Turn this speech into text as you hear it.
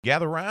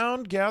Gather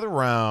round, gather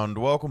round.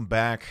 Welcome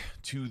back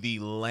to the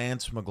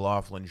Lance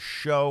McLaughlin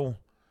Show.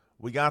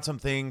 We got some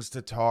things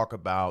to talk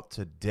about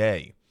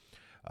today.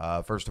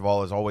 First of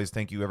all, as always,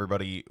 thank you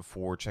everybody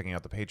for checking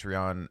out the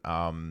Patreon.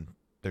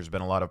 There's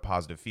been a lot of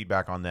positive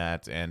feedback on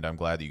that, and I'm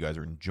glad that you guys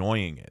are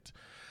enjoying it.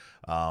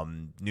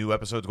 New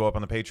episodes go up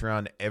on the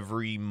Patreon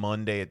every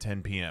Monday at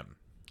 10 p.m.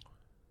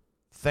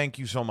 Thank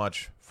you so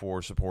much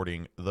for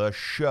supporting the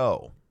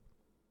show.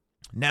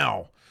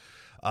 Now,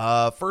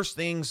 first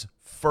things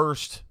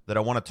first that I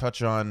want to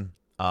touch on.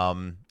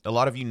 A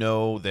lot of you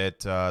know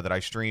that I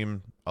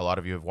stream. A lot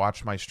of you have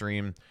watched my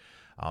stream.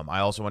 I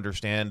also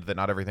understand that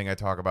not everything I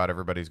talk about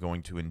everybody's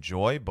going to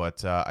enjoy,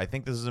 but I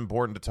think this is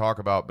important to talk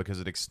about because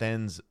it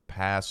extends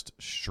past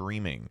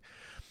streaming.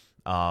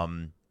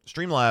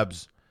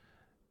 Streamlabs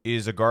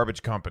is a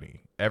garbage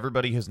company.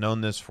 Everybody has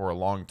known this for a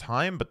long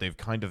time, but they've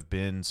kind of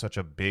been such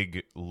a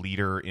big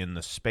leader in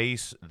the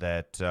space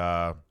that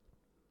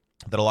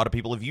that a lot of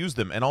people have used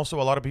them, and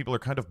also a lot of people are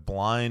kind of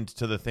blind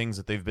to the things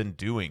that they've been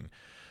doing.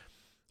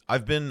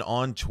 I've been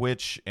on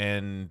Twitch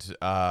and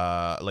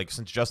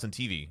since Justin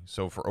TV,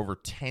 so for over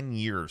 10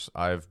 years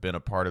I've been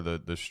a part of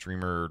the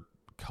streamer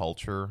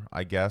culture,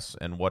 I guess,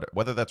 and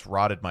whether that's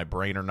rotted my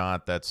brain or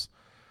not, that's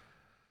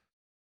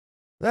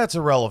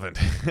irrelevant.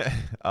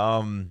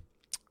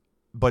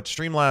 But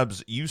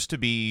Streamlabs used to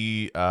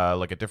be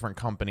like a different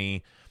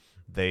company.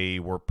 They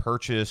were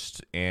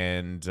purchased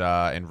and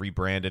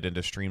rebranded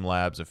into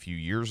Streamlabs a few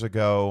years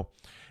ago,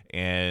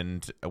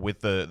 and with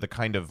the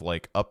kind of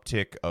like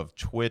uptick of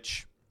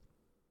Twitch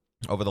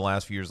over the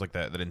last few years, like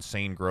that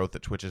insane growth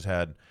that Twitch has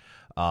had,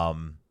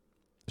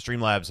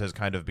 Streamlabs has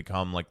kind of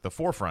become like the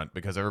forefront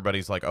because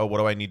everybody's like, oh, what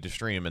do I need to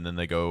stream? And then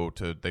they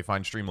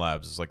find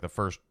Streamlabs. It's like the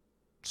first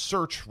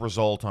search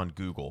result on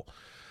Google.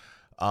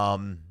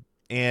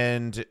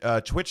 And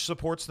Twitch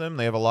supports them.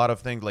 They have a lot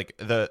of things like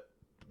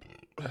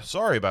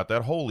sorry about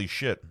that. Holy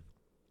shit.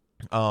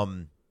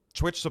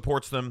 Twitch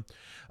supports them.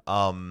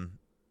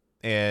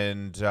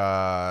 And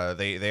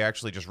they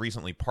actually just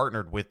recently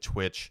partnered with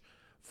Twitch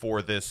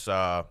for this.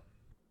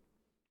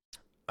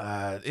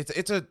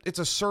 It's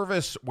a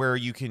service where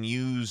you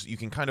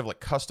can kind of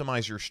like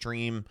customize your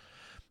stream.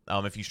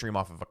 If you stream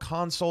off of a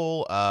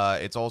console,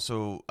 it's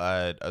also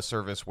a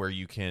service where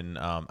you can,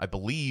 I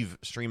believe,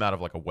 stream out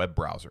of like a web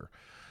browser.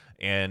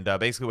 And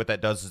basically what that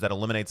does is that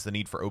eliminates the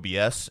need for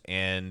OBS.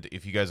 And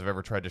if you guys have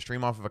ever tried to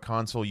stream off of a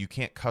console, you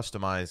can't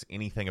customize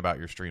anything about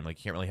your stream. Like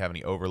you can't really have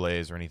any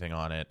overlays or anything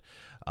on it.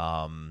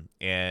 That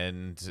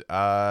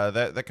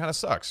kind of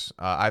sucks.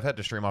 I've had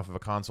to stream off of a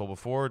console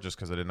before just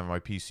because I didn't have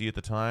my PC at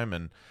the time.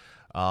 And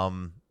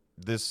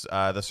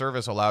the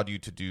service allowed you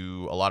to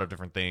do a lot of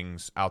different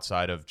things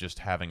outside of just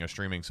having a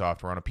streaming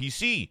software on a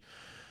PC.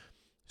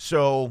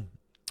 So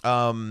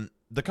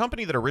the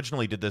company that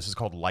originally did this is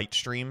called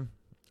Lightstream.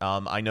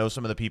 I know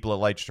some of the people at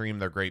Lightstream.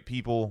 They're great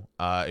people.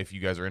 If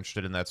you guys are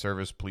interested in that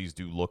service, please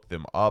do look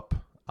them up.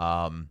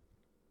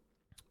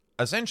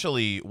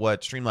 Essentially,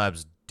 what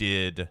Streamlabs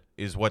did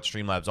is what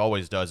Streamlabs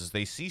always does, is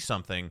they see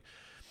something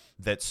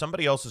that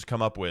somebody else has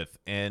come up with,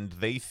 and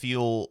they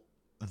feel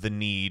the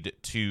need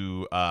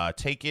to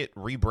take it,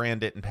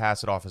 rebrand it, and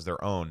pass it off as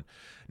their own.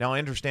 Now, I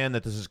understand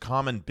that this is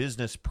common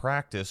business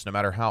practice, no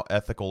matter how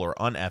ethical or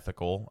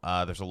unethical.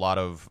 There's a lot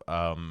of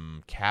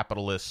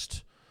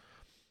capitalist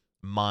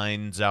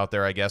minds out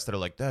there, I guess, that are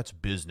like, that's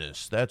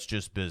business. That's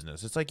just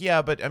business. It's like,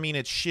 yeah, but I mean,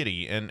 it's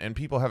shitty, and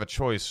people have a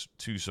choice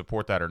to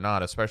support that or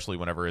not, especially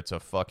whenever it's a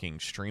fucking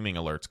streaming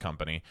alerts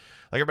company.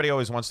 Like, everybody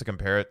always wants to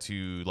compare it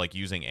to, like,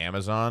 using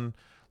Amazon.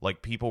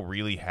 Like, people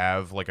really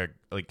have,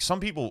 some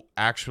people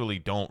actually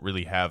don't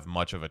really have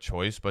much of a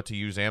choice but to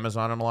use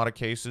Amazon in a lot of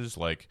cases.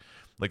 Like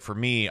for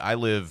me, I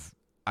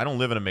don't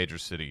live in a major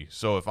city,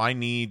 so if I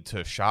need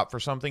to shop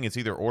for something, it's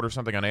either order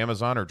something on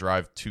Amazon or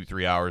drive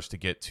 2-3 hours to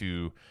get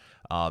to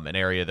an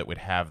area that would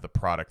have the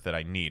product that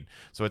I need.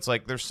 So it's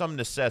like there's some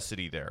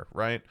necessity there,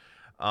 right?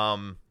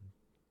 And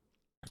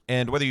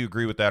whether you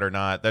agree with that or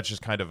not, that's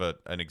just kind of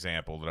an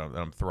example that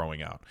I'm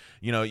throwing out.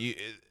 You know, you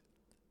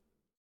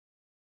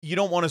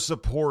don't want to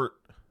support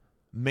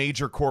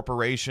major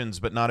corporations,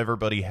 but not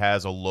everybody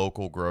has a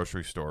local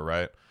grocery store,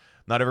 right?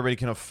 Not everybody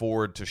can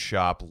afford to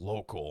shop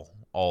local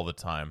all the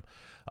time,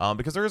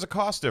 because there is a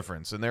cost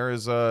difference, and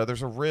there's a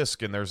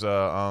risk, and there's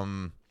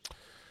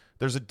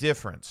a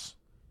difference.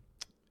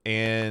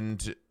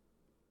 And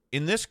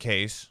in this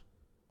case,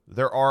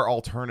 there are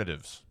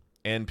alternatives,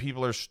 and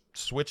people are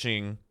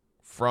switching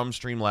from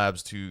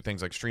Streamlabs to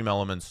things like Stream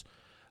Elements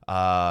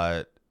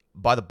by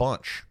the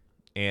bunch.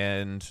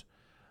 And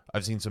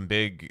I've seen some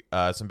big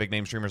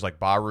name streamers like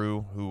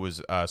Baru, who was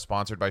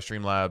sponsored by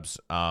Streamlabs,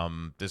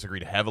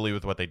 disagreed heavily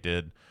with what they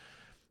did,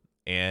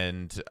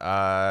 and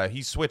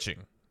he's switching.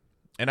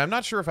 And I'm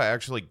not sure if I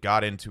actually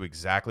got into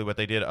exactly what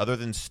they did, other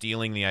than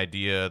stealing the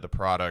idea, the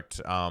product.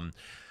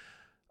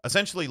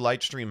 Essentially,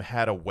 Lightstream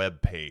had a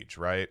web page,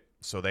 right?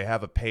 So they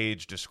have a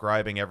page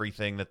describing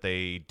everything that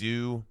they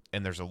do,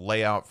 and there's a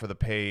layout for the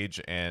page,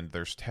 and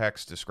there's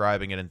text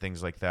describing it and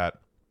things like that.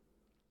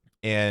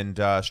 And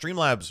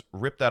Streamlabs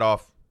ripped that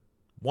off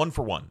one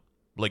for one.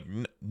 Like,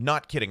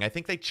 not kidding. I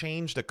think they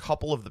changed a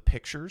couple of the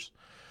pictures,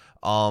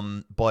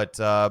 but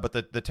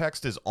the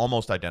text is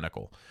almost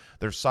identical.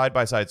 There's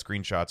side-by-side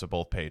screenshots of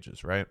both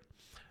pages, right?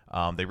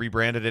 They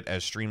rebranded it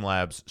as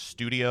Streamlabs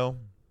Studio,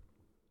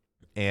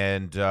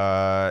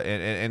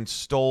 and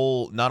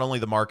stole not only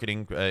the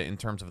marketing in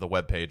terms of the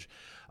webpage,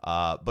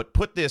 but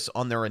put this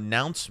on their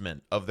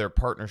announcement of their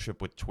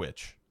partnership with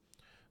Twitch.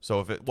 So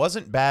if it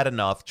wasn't bad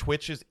enough,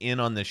 Twitch is in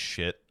on this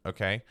shit,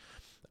 okay?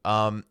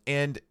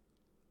 And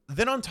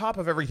then on top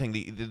of everything,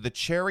 the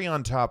cherry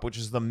on top, which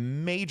is the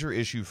major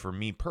issue for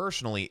me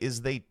personally,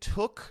 is they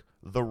took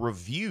the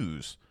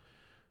reviews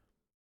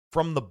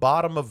from the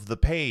bottom of the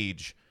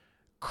page,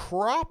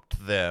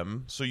 cropped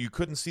them so you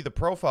couldn't see the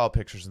profile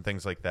pictures and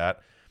things like that,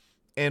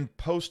 and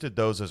posted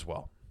those as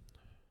well.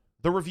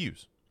 The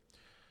reviews.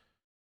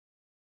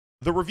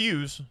 The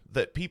reviews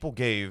that people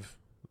gave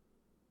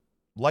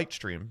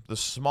Lightstream, the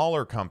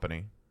smaller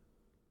company,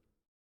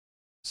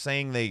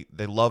 saying they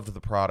loved the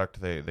product,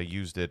 they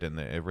used it, and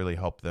it really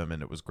helped them,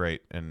 and it was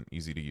great and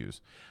easy to use.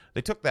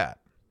 They took that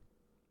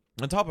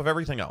on top of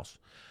everything else,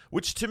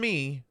 which to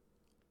me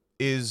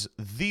is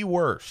the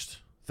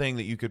worst thing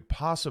that you could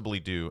possibly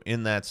do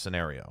in that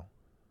scenario.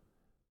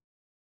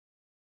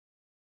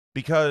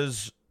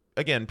 Because,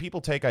 again,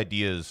 people take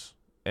ideas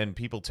and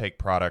people take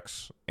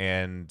products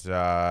and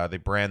they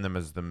brand them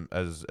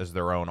as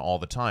their own all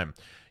the time.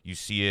 You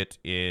see it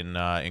in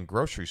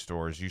grocery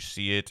stores. You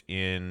see it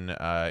in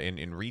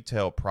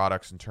retail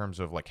products in terms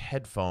of like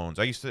headphones.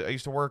 I used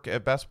to work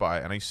at Best Buy,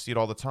 and I used to see it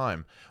all the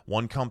time.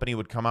 One company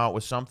would come out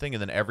with something,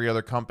 and then every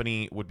other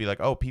company would be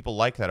like, "Oh, people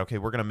like that. Okay,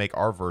 we're gonna make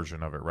our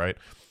version of it." Right?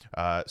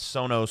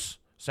 Sonos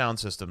Sound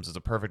Systems is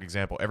a perfect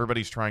example.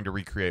 Everybody's trying to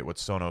recreate what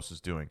Sonos is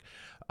doing,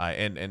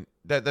 and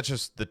that's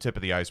just the tip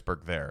of the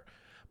iceberg there.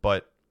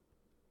 But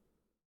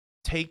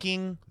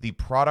taking the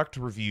product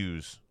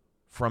reviews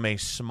from a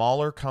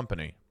smaller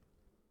company,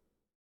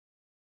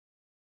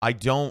 I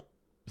don't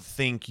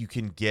think you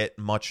can get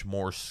much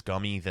more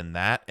scummy than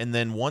that. And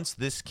then once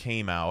this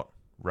came out,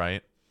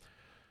 right,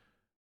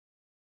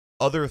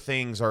 other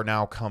things are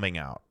now coming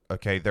out.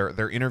 Okay,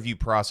 their interview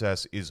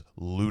process is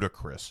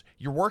ludicrous.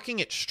 You're working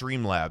at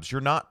Streamlabs.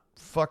 You're not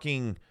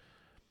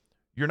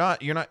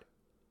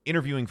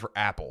interviewing for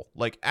Apple.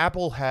 Like,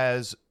 Apple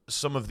has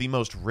some of the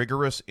most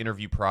rigorous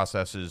interview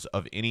processes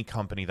of any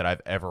company that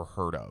I've ever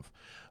heard of.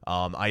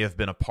 I have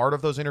been a part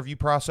of those interview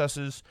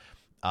processes.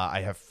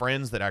 I have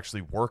friends that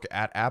actually work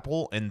at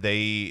Apple, and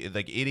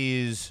it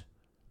is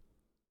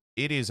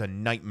a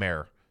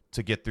nightmare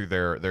to get through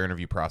their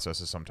interview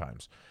processes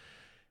sometimes.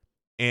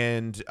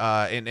 And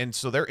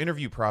so their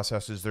interview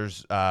processes,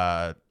 there's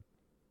I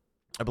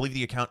believe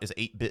the account is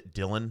 8-Bit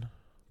Dylan,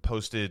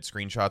 posted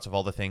screenshots of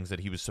all the things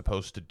that he was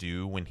supposed to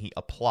do when he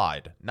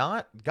applied,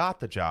 not got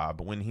the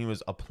job, when he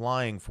was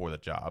applying for the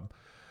job.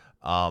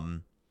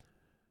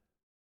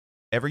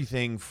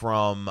 Everything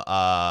from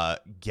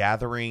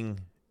gathering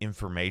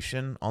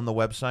information on the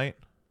website.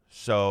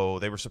 So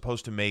they were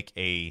supposed to make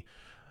a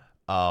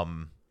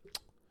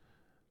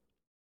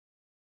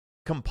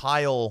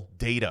compile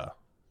data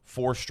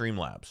for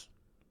Streamlabs,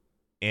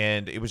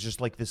 and it was just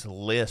like this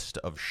list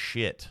of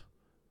shit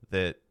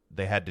that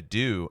they had to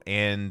do.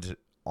 And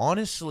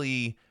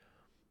honestly,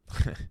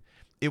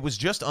 it was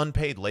just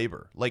unpaid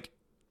labor. Like,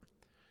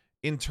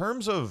 in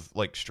terms of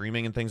like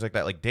streaming and things like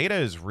that, like, data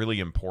is really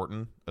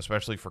important,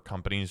 especially for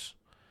companies.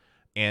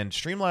 And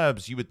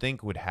Streamlabs, you would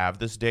think, would have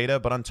this data,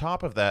 but on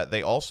top of that,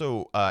 they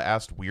also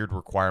asked weird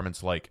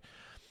requirements like,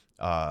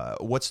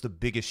 what's the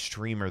biggest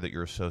streamer that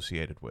you're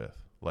associated with?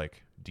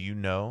 Like, do you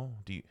know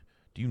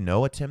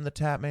a Tim the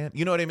Tap Man?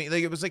 You know what I mean?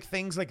 Like, it was like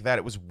things like that.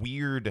 It was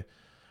weird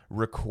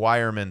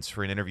requirements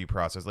for an interview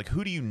process, like,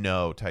 who do you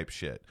know type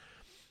shit,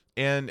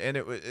 and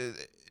it was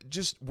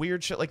just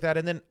weird shit like that.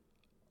 And then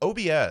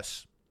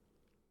OBS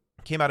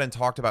came out and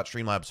talked about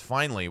Streamlabs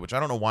finally, which I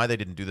don't know why they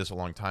didn't do this a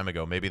long time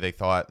ago. Maybe they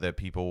thought that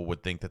people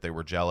would think that they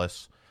were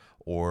jealous,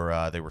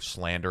 or they were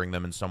slandering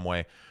them in some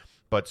way.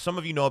 But some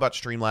of you know about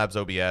Streamlabs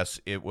OBS.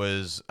 It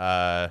was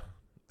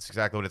it's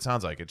exactly what it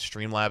sounds like. It's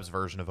Streamlabs'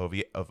 version of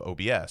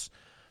OBS.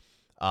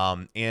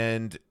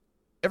 And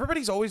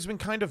everybody's always been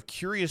kind of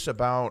curious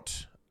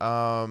about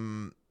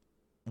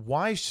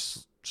why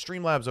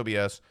Streamlabs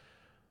OBS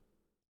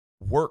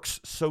works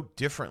so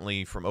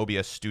differently from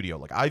OBS Studio.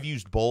 Like, I've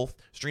used both.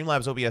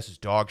 Streamlabs OBS is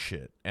dog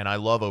shit, and I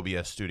love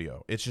OBS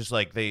Studio. It's just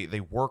like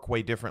they work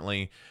way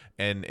differently,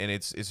 and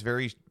it's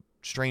very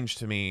strange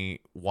to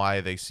me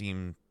why they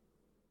seem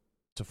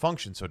to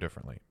function so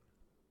differently.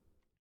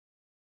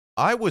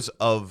 I was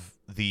of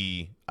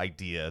the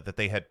idea that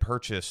they had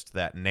purchased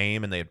that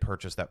name and they had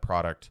purchased that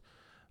product.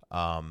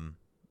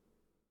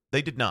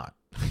 They did not.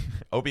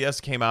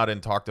 OBS came out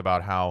and talked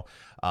about how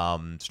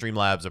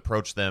Streamlabs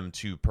approached them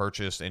to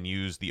purchase and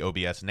use the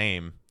OBS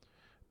name,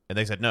 and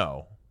they said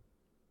no.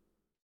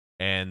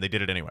 And they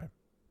did it anyway.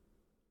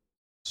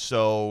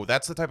 So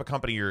that's the type of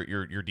company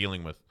you're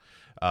dealing with,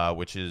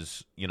 which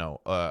is, you know,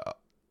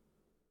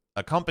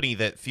 a company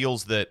that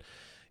feels that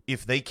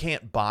if they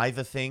can't buy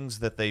the things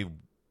that they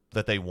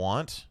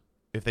want,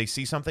 If they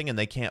see something and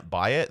they can't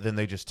buy it, then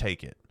they just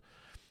take it.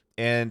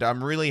 And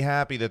I'm really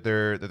happy that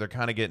they're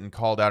kind of getting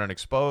called out and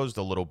exposed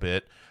a little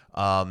bit.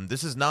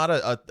 This is not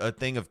a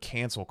thing of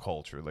cancel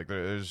culture. Like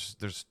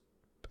there's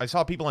I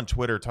saw people on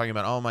Twitter talking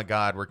about, oh my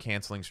God, we're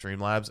canceling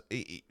Streamlabs.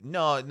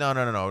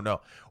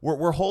 No.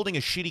 We're holding a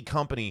shitty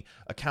company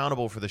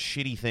accountable for the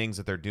shitty things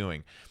that they're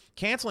doing.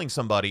 Canceling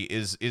somebody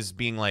is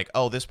being like,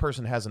 oh, this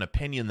person has an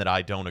opinion that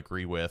I don't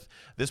agree with.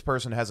 This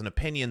person has an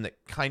opinion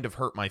that kind of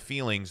hurt my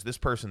feelings. This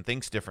person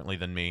thinks differently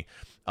than me.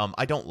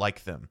 I don't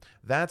like them.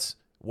 That's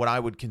what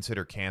I would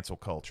consider cancel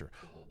culture.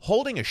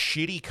 Holding a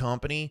shitty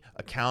company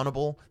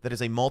accountable that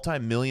is a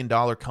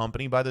multi-million-dollar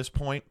company by this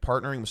point,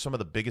 partnering with some of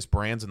the biggest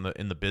brands in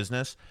the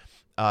business,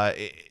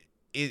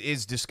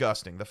 is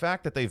disgusting. The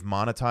fact that they've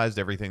monetized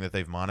everything that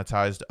they've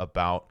monetized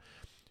about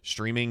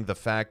streaming, the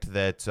fact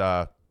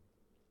that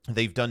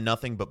they've done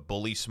nothing but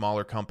bully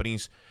smaller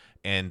companies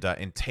and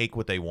take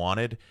what they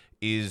wanted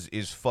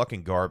is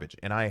fucking garbage,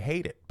 and I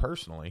hate it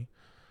personally.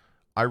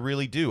 I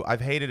really do.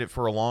 I've hated it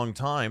for a long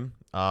time.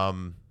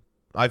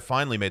 I've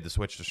finally made the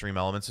switch to Stream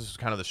Elements. This was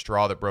kind of the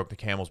straw that broke the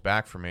camel's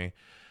back for me.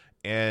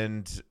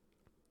 And,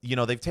 you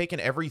know, they've taken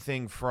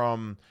everything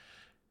from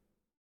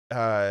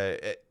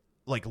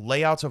like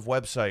layouts of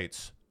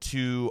websites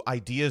to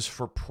ideas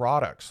for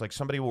products. Like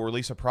somebody will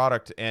release a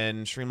product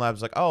and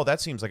Streamlabs like, oh,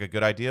 that seems like a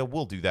good idea.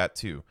 We'll do that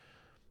too.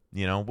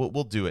 You know,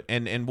 we'll do it.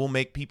 And we'll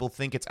make people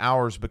think it's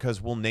ours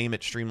because we'll name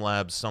it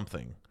Streamlabs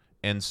something.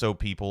 And so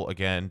people,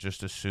 again,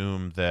 just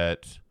assume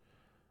that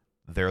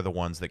they're the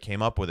ones that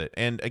came up with it.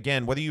 And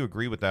again, whether you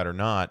agree with that or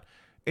not,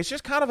 it's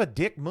just kind of a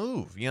dick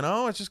move, you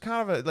know? It's just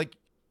kind of a, like,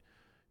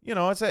 you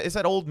know, it's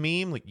that old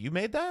meme, like, you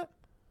made that?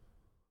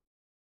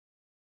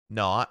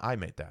 No, I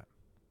made that.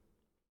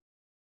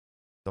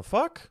 The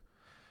fuck?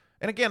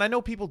 And again, I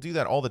know people do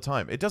that all the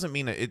time. It doesn't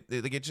mean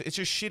it's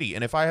just shitty.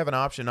 And if I have an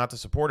option not to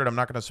support it, I'm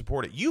not going to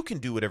support it. You can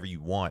do whatever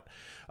you want.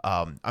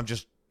 I'm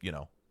just, you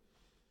know,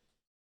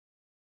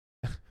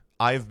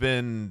 I've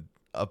been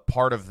a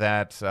part of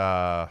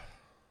that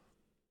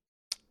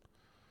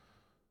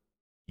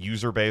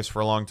user base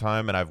for a long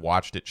time, and I've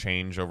watched it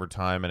change over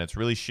time, and it's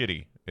really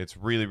shitty. It's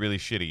really, really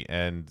shitty,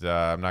 and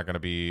I'm not going to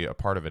be a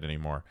part of it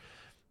anymore.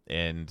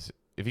 And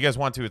if you guys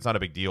want to, it's not a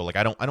big deal. Like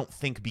I don't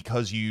think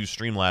because you use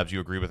Streamlabs you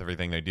agree with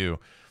everything they do.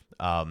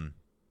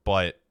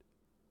 But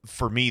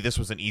for me, this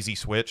was an easy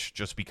switch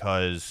just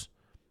because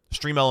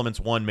Stream Elements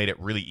 1 made it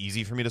really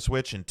easy for me to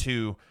switch, and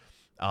 2,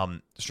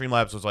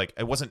 Streamlabs was like,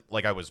 it wasn't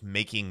like I was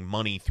making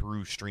money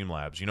through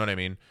Streamlabs. You know what I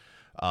mean?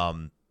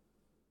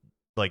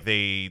 Like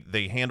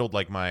they handled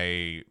like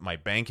my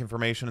bank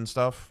information and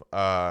stuff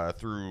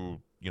through,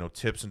 you know,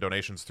 tips and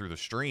donations through the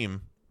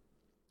stream,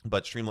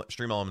 but Stream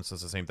Elements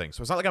does the same thing.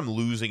 So it's not like I'm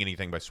losing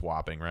anything by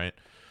swapping, right?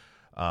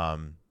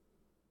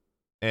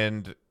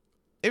 And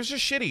it was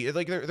just shitty.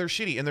 Like they're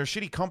shitty, and they're a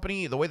shitty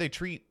company. The way they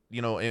treat,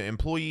 you know,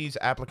 employees,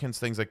 applicants,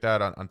 things like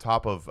that, on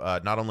top of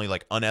not only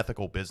like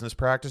unethical business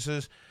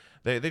practices,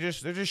 they're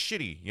just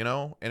shitty, you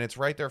know. And it's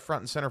right there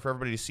front and center for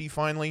everybody to see.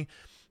 Finally,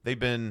 they've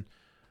been.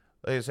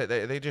 Like I said,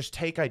 they just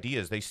take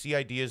ideas. They see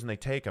ideas and they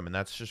take them, and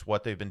that's just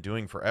what they've been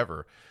doing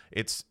forever.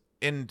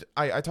 And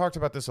I talked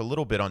about this a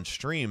little bit on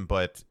stream,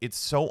 but it's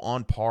so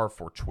on par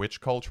for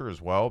Twitch culture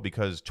as well,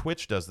 because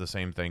Twitch does the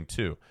same thing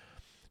too.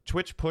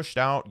 Twitch pushed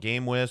out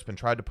GameWisp and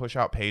tried to push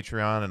out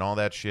Patreon and all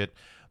that shit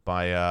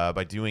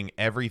by doing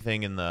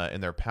everything in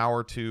their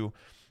power to.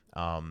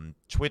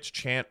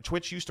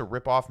 Twitch used to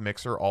rip off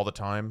Mixer all the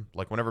time.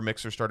 Like whenever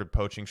Mixer started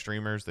poaching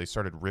streamers, they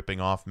started ripping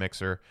off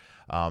Mixer.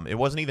 It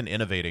wasn't even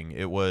innovating.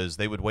 It was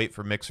they would wait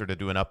for Mixer to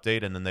do an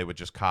update and then they would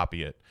just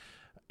copy it.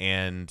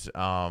 And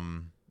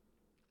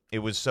it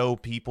was so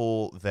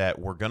people that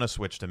were gonna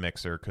switch to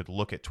Mixer could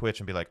look at Twitch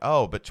and be like,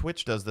 oh, but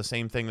Twitch does the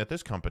same thing that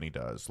this company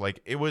does.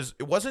 Like it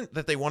wasn't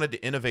that they wanted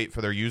to innovate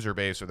for their user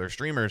base or their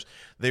streamers.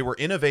 They were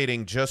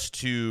innovating just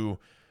to.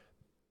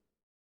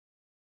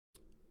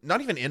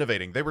 Not even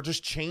innovating. They were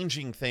just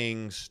changing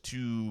things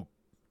to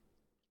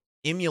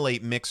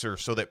emulate Mixer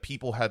so that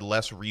people had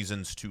less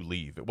reasons to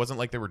leave. It wasn't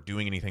like they were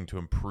doing anything to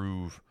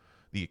improve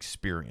the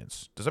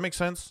experience. Does that make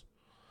sense?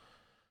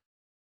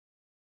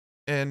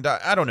 And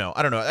I don't know.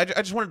 I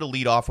just wanted to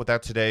lead off with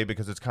that today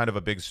because it's kind of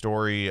a big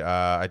story.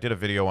 I did a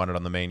video on it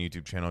on the main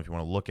YouTube channel if you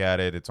want to look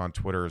at it. It's on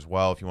Twitter as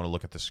well if you want to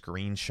look at the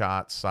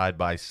screenshots side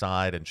by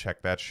side and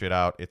check that shit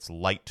out. It's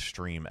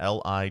Lightstream,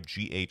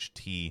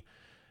 Lightstream.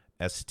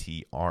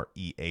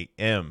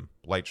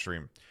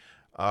 Lightstream.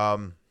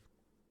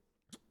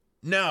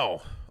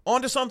 Now,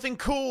 on to something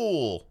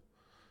cool.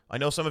 I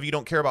know some of you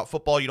don't care about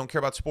football, you don't care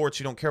about sports,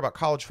 you don't care about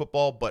college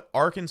football, but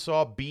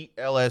Arkansas beat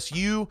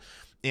LSU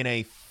in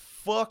a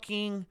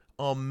fucking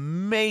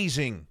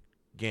amazing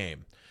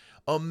game.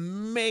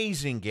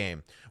 Amazing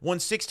game. Won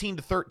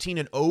 16-13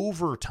 in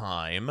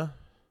overtime.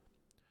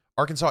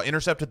 Arkansas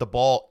intercepted the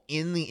ball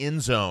in the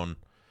end zone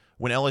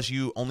when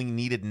LSU only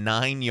needed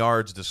 9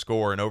 yards to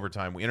score in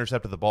overtime. We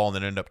intercepted the ball and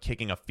then ended up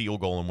kicking a field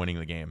goal and winning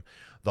the game.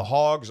 The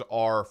Hogs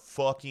are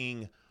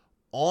fucking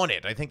on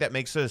it. I think that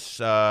makes us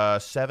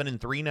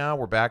 7-3 now.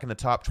 We're back in the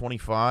top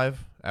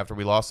 25 after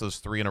we lost those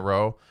 3 in a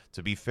row.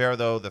 To be fair,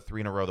 though, the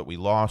 3 in a row that we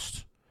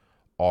lost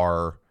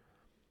are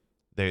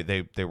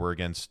they were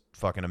against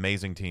fucking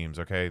amazing teams.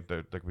 Okay,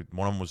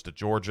 one of them was to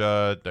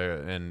Georgia,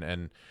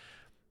 and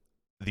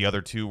the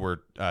other 2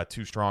 were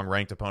 2 strong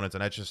ranked opponents,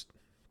 and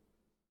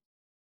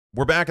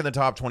we're back in the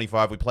top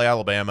 25. We play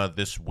Alabama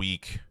this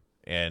week,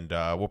 and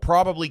we'll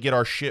probably get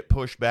our shit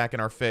pushed back in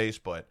our face,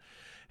 but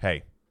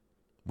hey,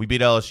 we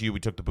beat LSU. We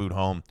took the boot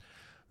home.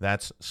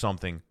 That's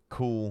something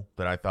cool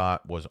that I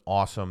thought was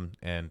awesome,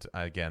 and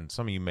again,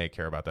 some of you may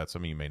care about that,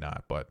 some of you may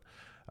not, but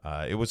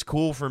it was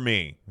cool for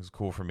me. It was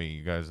cool for me.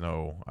 You guys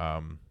know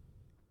I'm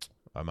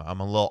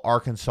a little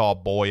Arkansas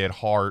boy at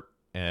heart,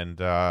 and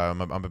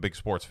I'm a big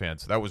sports fan,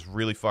 so that was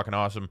really fucking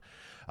awesome.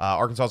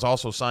 Arkansas's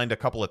also signed a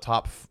couple of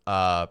top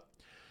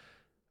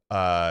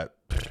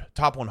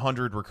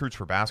 100 recruits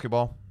for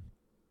basketball,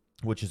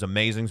 which is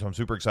amazing. So I'm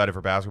super excited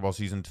for basketball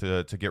season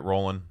to get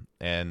rolling,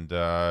 and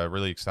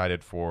really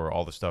excited for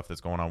all the stuff that's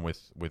going on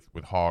with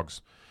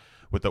Hogs,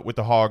 with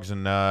the Hogs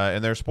and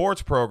their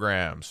sports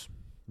programs.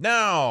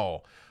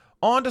 Now,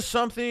 on to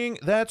something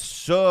that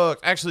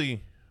sucks.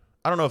 Actually,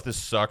 I don't know if this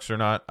sucks or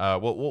not.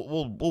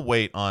 We'll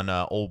wait on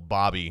old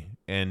Bobby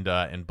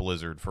and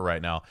Blizzard for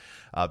right now,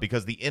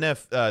 because the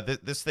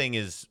this thing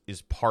is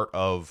part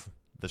of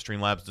the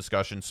Streamlabs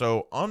discussion.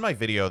 So on my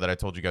video that I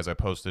told you guys I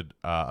posted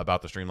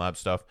about the Streamlabs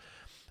stuff,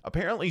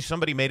 apparently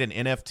somebody made an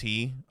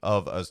NFT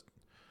of a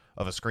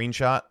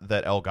screenshot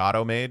that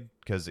Elgato made,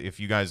 because if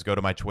you guys go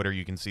to my Twitter,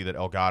 you can see that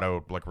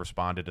Elgato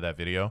responded to that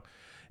video,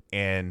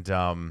 and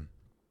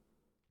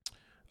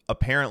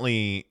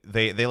apparently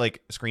they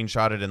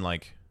screenshotted and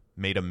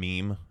made a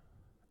meme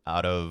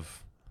out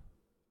of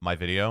my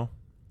video,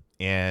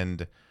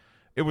 and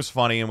it was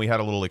funny, and we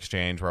had a little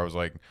exchange where I was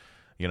like,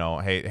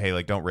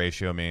 hey, don't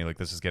ratio me.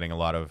 This is getting a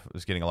lot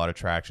of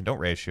traction. Don't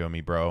ratio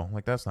me, bro.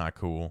 That's not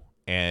cool.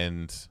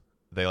 And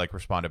they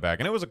responded back,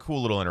 and it was a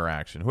cool little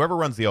interaction. Whoever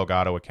runs the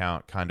Elgato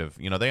account kind of,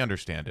 they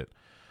understand it.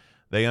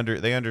 They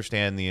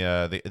understand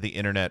the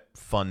internet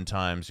fun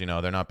times.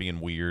 They're not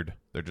being weird.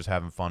 They're just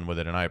having fun with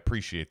it, and I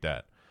appreciate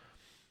that.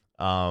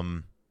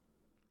 And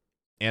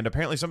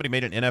apparently somebody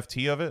made an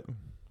NFT of it.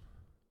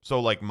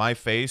 So my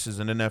face is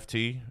an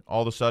NFT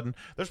all of a sudden.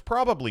 There's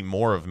probably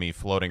more of me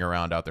floating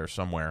around out there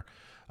somewhere,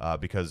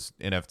 because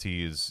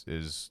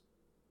NFTs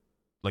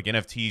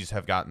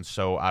have gotten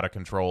so out of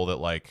control that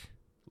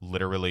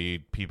literally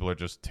people are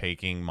just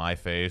taking my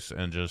face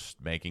and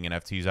just making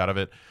NFTs out of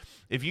it.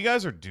 If you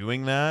guys are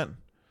doing that,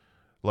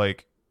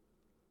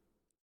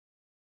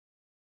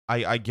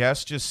 I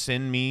guess just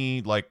send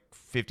me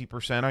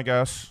 50%, I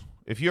guess.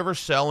 If you ever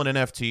sell an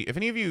NFT, if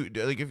any of you,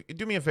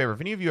 do me a favor, if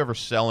any of you ever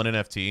sell an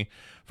NFT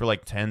for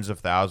tens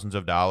of thousands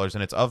of dollars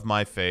and it's of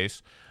my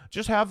face,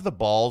 just have the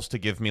balls to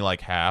give me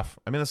half.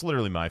 I mean, that's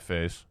literally my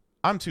face.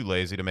 I'm too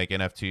lazy to make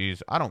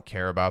NFTs. I don't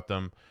care about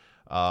them.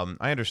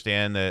 I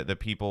understand that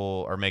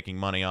people are making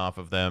money off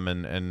of them,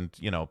 and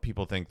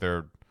people think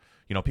they're,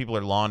 people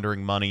are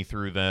laundering money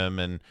through them,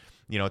 and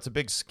it's a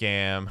big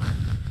scam.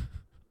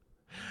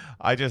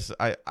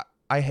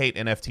 I hate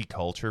NFT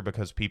culture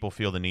because people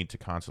feel the need to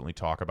constantly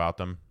talk about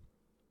them.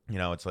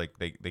 It's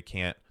they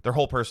can't, their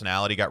whole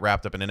personality got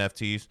wrapped up in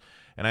NFTs,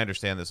 and I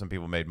understand that some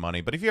people made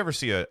money, but if you ever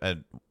see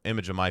an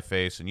image of my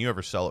face and you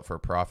ever sell it for a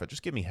profit,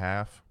 just give me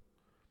half.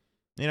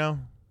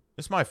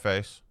 It's my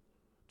face.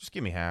 Just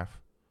give me half.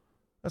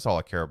 That's all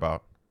I care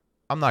about.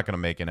 I'm not going to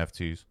make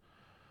NFTs.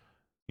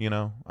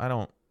 I'm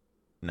not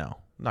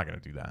going to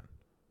do that.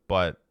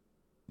 But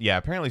yeah,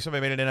 apparently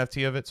somebody made an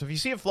NFT of it. So if you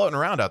see it floating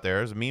around out there,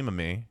 there's a meme of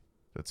me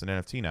that's an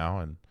NFT now,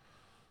 and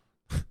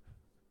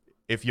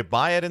if you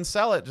buy it and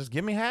sell it, just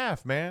give me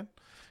half, man.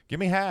 Give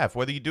me half.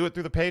 Whether you do it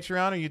through the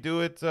Patreon or you do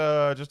it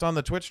just on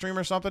the Twitch stream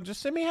or something,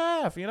 just send me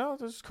half.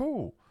 This is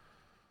cool.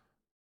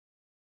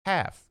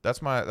 Half.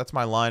 That's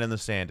my line in the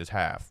sand, is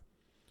half.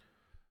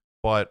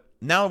 But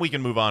now we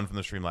can move on from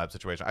the Streamlabs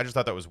situation. I just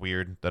thought that was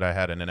weird that I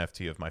had an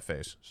NFT of my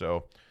face.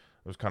 So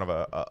it was kind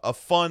of a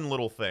fun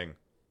little thing.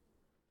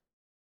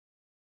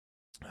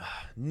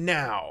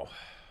 Now,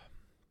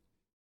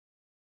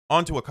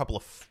 on to a couple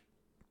of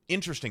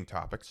interesting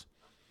topics.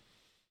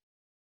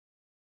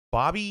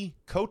 Bobby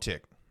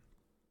Kotick,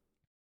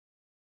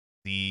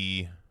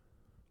 the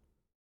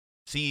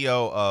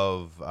CEO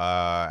of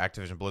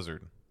Activision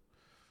Blizzard,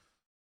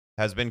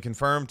 has been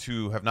confirmed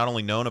to have not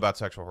only known about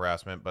sexual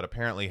harassment, but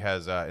apparently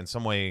has in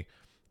some way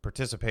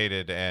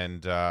participated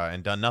and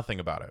done nothing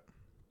about it.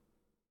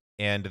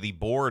 And the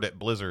board at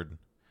Blizzard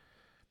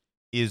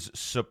is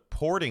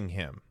supporting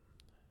him.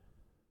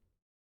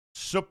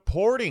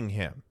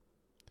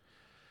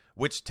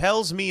 Which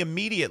tells me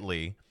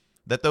immediately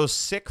that those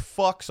sick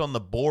fucks on the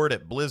board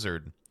at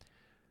Blizzard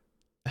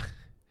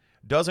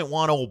doesn't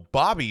want old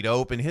Bobby to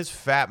open his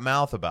fat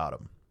mouth about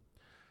him.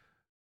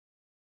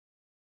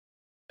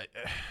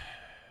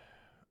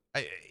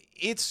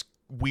 It's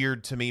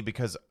weird to me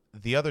because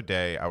the other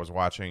day I was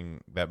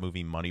watching that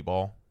movie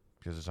Moneyball,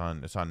 because it's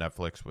on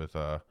Netflix with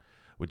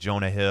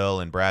Jonah Hill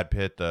and Brad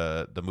Pitt,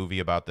 the movie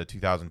about the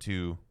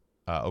 2002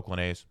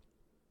 Oakland A's.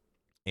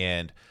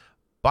 And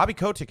Bobby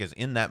Kotick is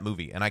in that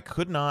movie, and I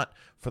could not,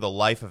 for the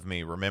life of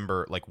me,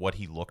 remember like what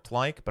he looked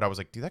like. But I was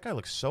like, dude, that guy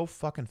looks so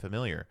fucking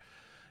familiar,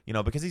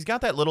 because he's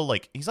got that little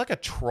he's like a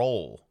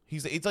troll.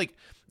 It's like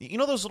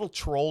those little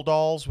troll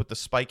dolls with the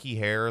spiky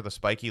hair, the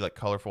spiky like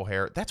colorful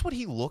hair. That's what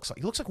he looks like.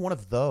 He looks like one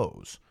of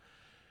those,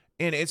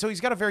 and so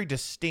he's got a very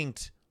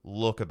distinct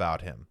look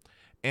about him.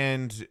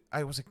 And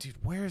I was like,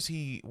 dude, where is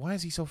he? Why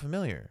is he so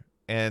familiar?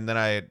 And then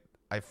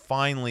I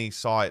finally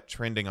saw it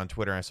trending on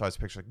Twitter, and I saw his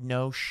picture. Like,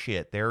 no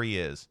shit, there he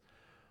is.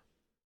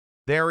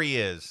 There he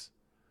is.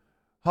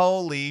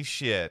 Holy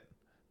shit.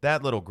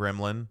 That little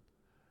gremlin.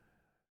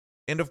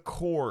 And of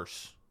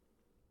course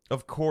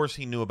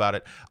he knew about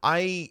it.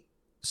 I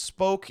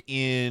spoke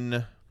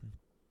in,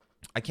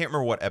 I can't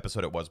remember what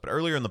episode it was, but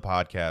earlier in the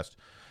podcast,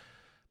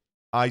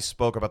 I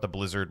spoke about the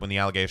Blizzard when the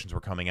allegations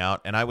were coming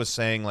out, and I was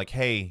saying, like,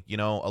 hey, a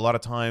lot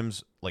of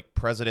times, like,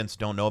 presidents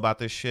don't know about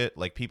this shit.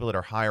 Like, people that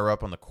are higher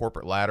up on the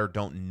corporate ladder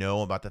don't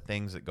know about the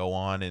things that go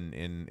on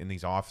in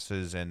these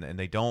offices, and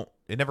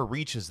it never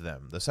reaches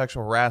them. The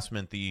sexual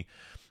harassment, the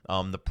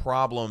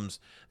problems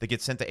that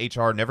get sent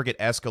to HR never get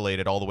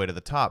escalated all the way to the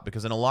top,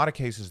 because in a lot of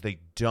cases they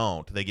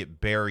don't. They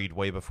get buried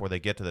way before they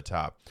get to the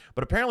top.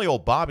 But apparently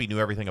old Bobby knew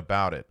everything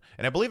about it.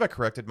 And I believe I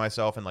corrected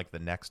myself in like the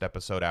next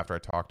episode after I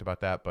talked about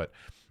that, but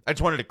I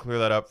just wanted to clear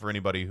that up for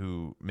anybody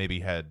who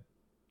maybe had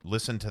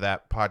listened to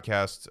that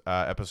podcast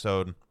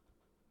episode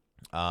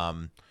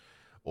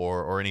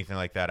or anything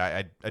like that.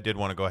 I did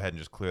want to go ahead and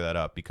just clear that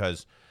up,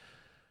 because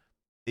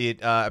it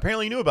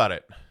apparently knew about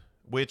it,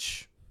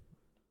 which,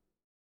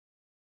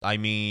 I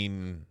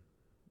mean,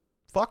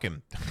 fuck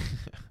him.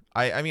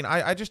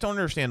 I just don't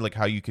understand like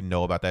how you can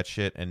know about that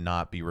shit and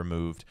not be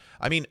removed.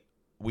 I mean,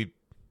 we've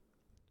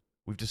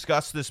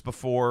discussed this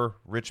before.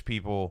 Rich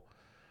people,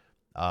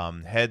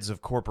 heads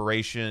of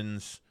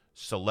corporations,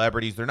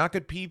 celebrities, they're not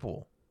good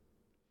people.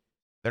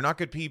 They're not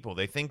good people.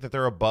 They think that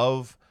they're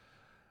above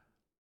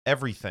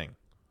everything.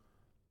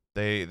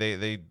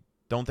 They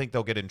don't think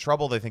they'll get in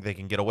trouble. They think they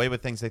can get away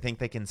with things. They think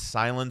they can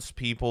silence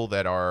people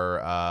that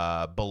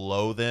are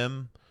below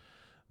them.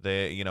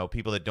 They,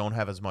 people that don't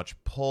have as much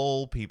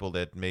pull, people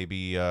that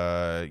maybe,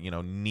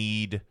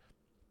 need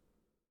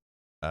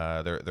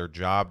their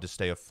job to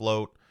stay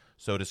afloat,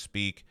 so to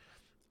speak.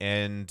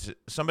 And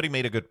somebody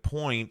made a good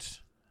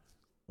point,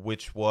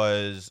 which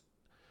was,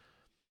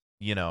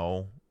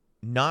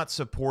 not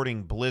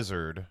supporting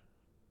Blizzard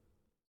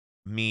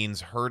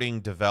means hurting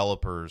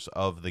developers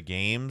of the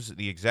games.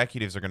 The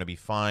executives are going to be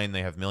fine.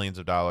 They have millions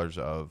of dollars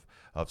of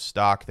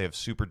stock. They have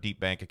super deep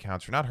bank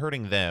accounts. You're not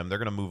hurting them. They're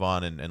going to move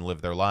on and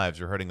live their lives.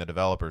 You're hurting the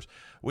developers,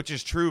 which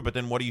is true. But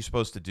then what are you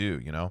supposed to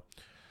do,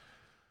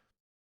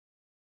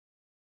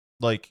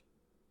 Like,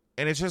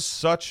 and it's just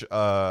such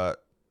a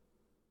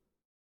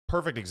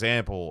perfect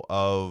example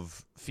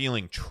of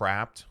feeling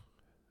trapped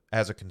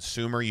as a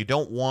consumer. You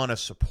don't want to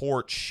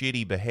support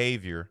shitty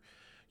behavior.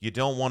 You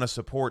don't want to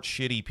support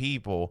shitty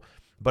people.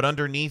 But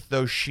underneath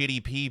those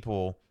shitty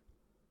people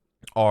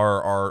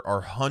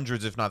are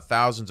hundreds, if not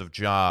thousands, of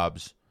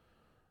jobs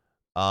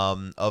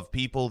of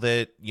people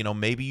that,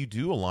 maybe you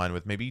do align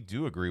with, maybe you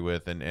do agree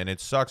with, and it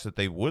sucks that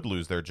they would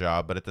lose their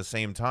job, but at the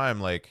same time,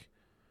 like,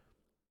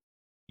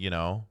 you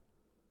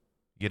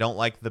don't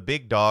like the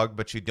big dog,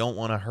 but you don't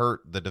want to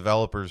hurt the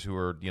developers who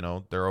are,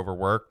 they're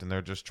overworked and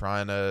they're just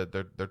trying to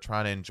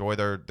enjoy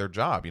their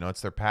job.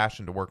 It's their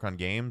passion to work on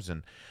games,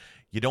 and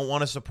you don't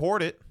want to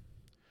support it.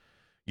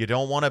 You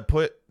don't want to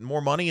put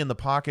more money in the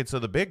pockets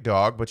of the big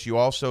dog, but you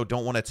also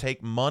don't want to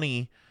take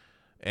money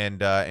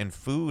and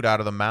food out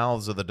of the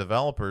mouths of the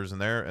developers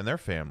and their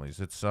families.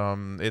 It's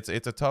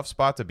a tough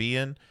spot to be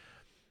in.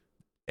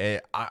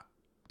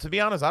 To be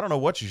honest, I don't know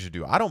what you should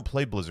do. I don't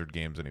play Blizzard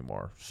games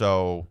anymore,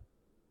 so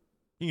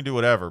you can do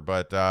whatever.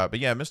 But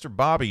yeah, Mr.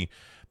 Bobby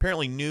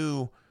apparently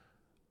knew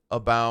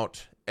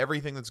about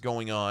everything that's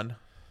going on,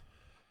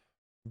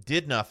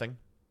 did nothing,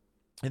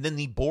 and then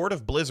the board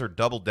of Blizzard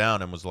doubled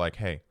down and was like,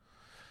 hey,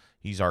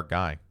 he's our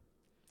guy.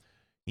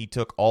 He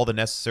took all the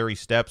necessary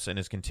steps and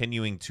is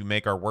continuing to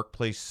make our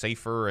workplace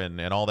safer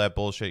and all that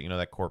bullshit,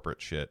 that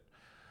corporate shit.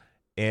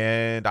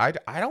 And I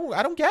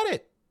don't get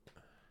it.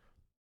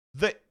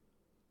 The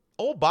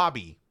old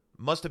Bobby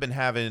must have been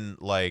having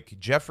like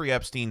Jeffrey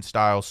Epstein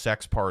style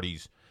sex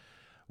parties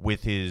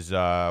with his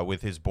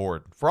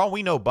board. For all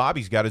we know,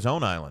 Bobby's got his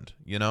own island,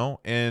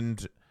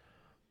 and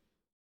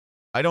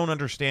I don't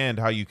understand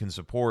how you can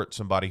support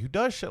somebody who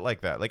does shit like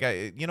that. Like,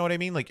 you know what I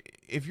mean? Like,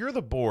 if you're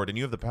the board and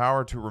you have the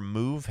power to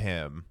remove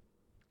him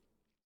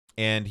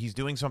and he's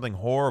doing something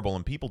horrible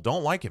and people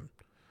don't like him,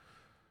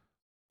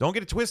 don't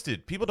get it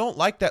twisted. People don't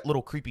like that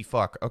little creepy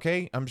fuck,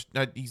 okay?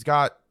 He's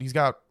got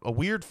a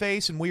weird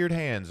face and weird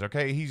hands,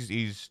 okay?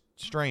 He's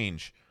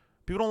strange.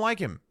 People don't like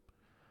him.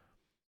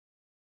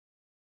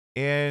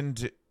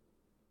 And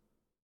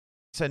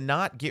to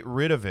not get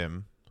rid of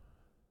him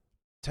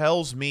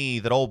tells me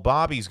that old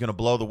Bobby's going to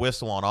blow the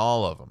whistle on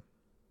all of them.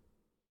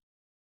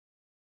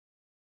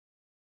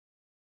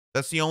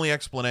 That's the only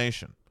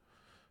explanation.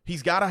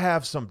 He's got to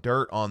have some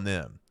dirt on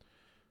them.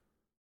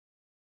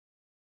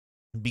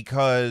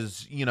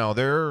 Because,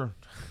 they're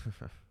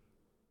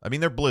I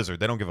mean, they're Blizzard.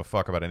 They don't give a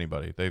fuck about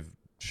anybody. They've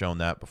shown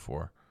that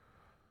before.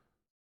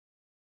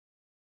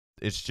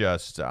 It's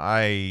just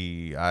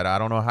I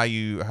don't know how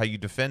you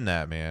defend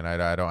that, man.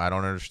 I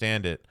don't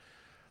understand it.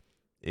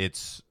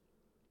 It's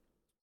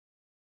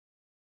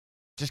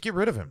just get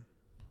rid of him.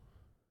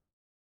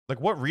 Like,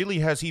 what really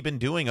has he been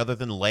doing other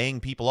than laying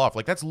people off?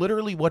 Like, that's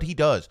literally what he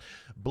does.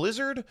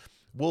 Blizzard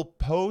will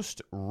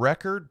post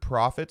record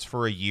profits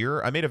for a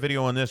year. I made a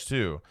video on this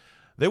too.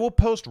 They will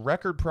post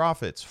record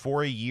profits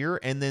for a year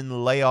and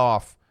then lay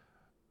off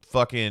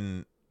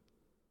fucking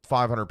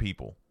 500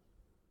 people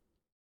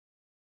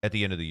at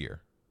the end of the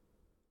year.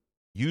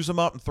 Use them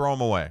up and throw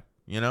them away,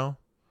 you know?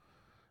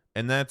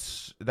 And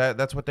that's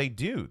what they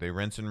do. They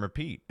rinse and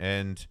repeat.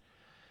 And,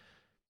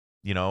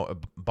 you know,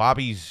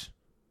 Bobby's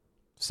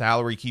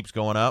salary keeps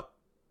going up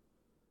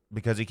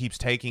because he keeps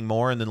taking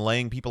more and then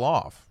laying people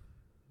off.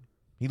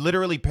 He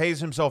literally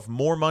pays himself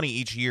more money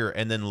each year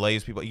and then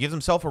lays people. He gives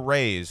himself a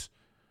raise,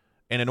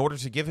 and in order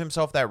to give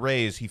himself that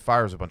raise, he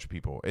fires a bunch of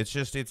people. It's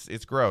just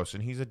it's gross,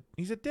 and he's a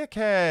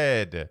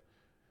dickhead.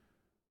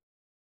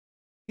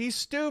 He's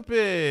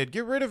stupid.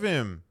 Get rid of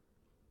him.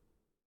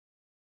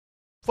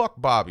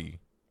 Fuck Bobby.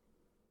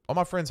 All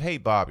my friends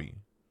hate Bobby.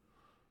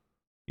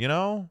 You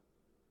know?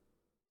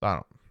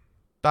 I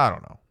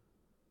don't know.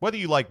 Whether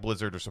you like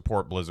Blizzard or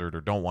support Blizzard or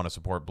don't want to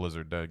support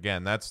Blizzard,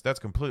 again, that's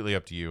completely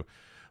up to you,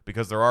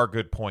 because there are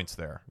good points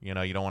there. You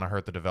know, you don't want to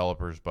hurt the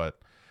developers, but,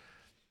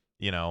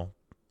 you know,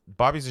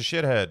 Bobby's a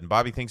shithead, and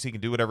Bobby thinks he can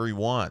do whatever he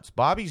wants.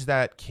 Bobby's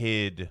that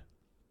kid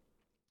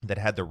that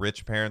had the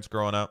rich parents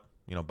growing up.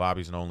 You know,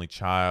 Bobby's an only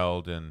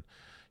child, and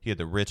he had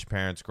the rich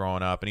parents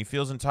growing up, and he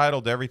feels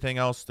entitled to everything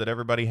else that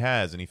everybody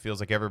has, and he feels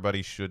like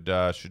everybody should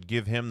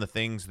give him the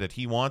things that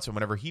he wants, and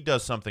whenever he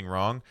does something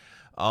wrong,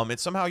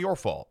 it's somehow your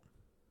fault.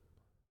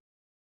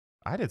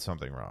 I did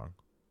something wrong.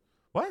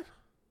 What?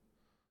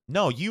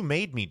 No, you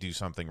made me do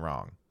something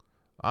wrong.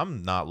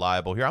 I'm not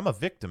liable here. I'm a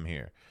victim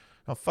here.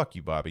 Oh, fuck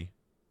you, Bobby.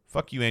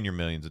 Fuck you and your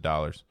millions of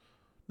dollars.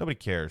 Nobody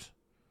cares.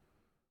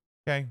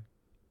 Okay?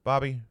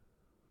 Bobby,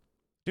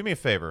 do me a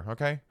favor,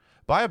 okay?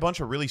 Buy a bunch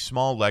of really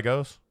small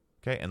Legos,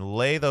 okay, and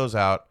lay those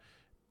out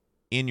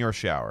in your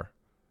shower.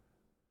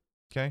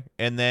 Okay?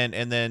 And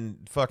then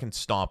fucking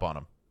stomp on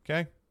them,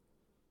 okay?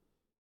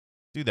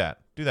 Do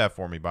that. Do that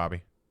for me,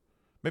 Bobby.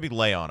 Maybe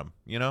lay on him,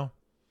 you know?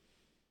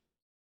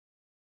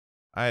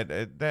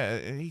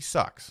 He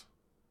sucks.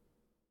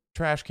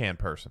 Trash can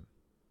person.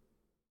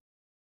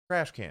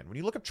 Trash can. When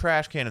you look up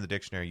trash can in the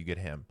dictionary, you get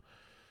him.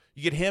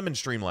 You get him in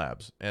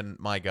Streamlabs. And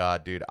my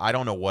God, dude, I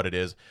don't know what it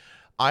is.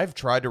 I've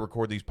tried to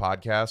record these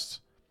podcasts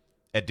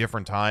at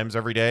different times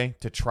every day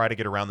to try to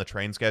get around the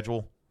train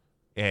schedule.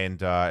 And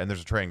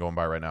there's a train going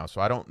by right now. So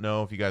I don't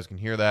know if you guys can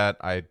hear that.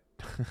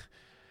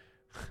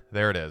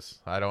 There it is.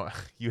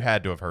 You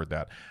had to have heard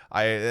that.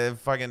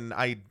 I've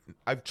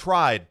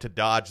tried to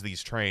dodge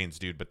these trains,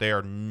 dude, but they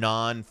are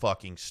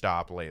non-fucking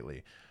stop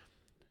lately.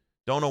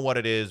 Don't know what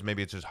it is.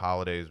 Maybe it's just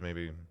holidays.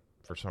 Maybe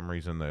for some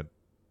reason the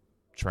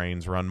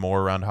trains run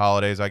more around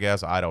holidays, I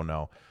guess. I don't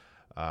know.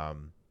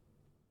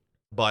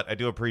 But I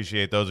do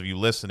appreciate those of you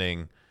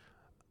listening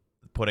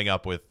putting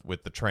up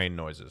with the train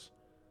noises.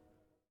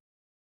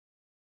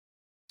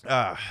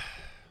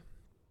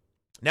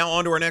 Now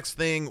on to our next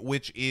thing,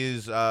 which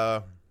is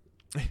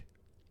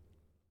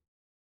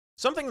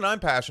something that I'm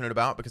passionate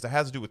about because it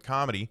has to do with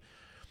comedy.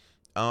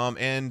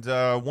 And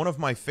one of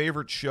my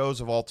favorite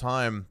shows of all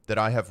time that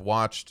I have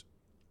watched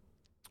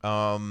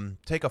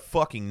take a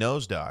fucking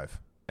nosedive.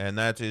 And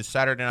that is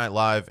Saturday Night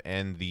Live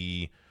and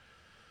the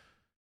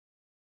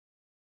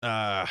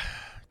kind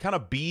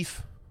of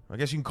beef. I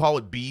guess you can call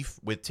it beef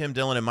with Tim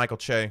Dillon and Michael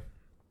Che.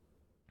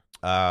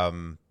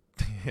 Tim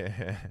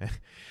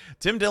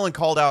Dillon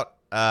called out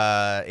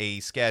a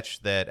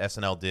sketch that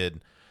SNL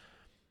did,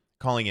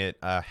 calling it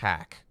a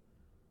hack.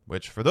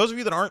 Which, for those of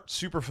you that aren't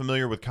super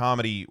familiar with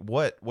comedy,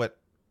 what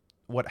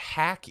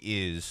hack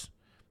is?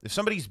 If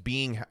somebody's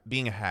being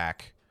a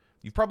hack,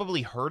 you've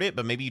probably heard it,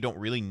 but maybe you don't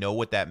really know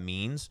what that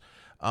means.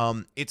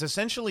 It's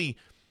essentially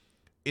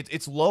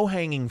it's low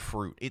hanging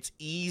fruit. It's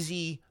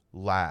easy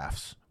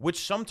laughs,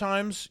 which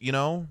sometimes, you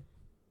know,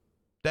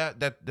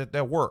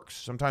 that works.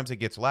 Sometimes it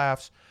gets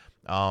laughs.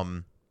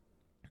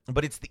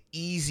 But it's the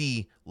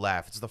easy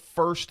laugh. It's the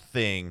first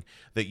thing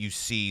that you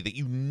see that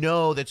you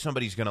know that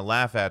somebody's going to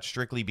laugh at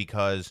strictly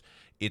because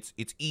it's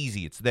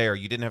easy. It's there.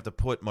 You didn't have to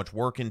put much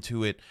work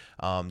into it.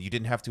 You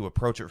didn't have to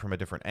approach it from a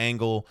different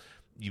angle.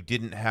 You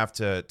didn't have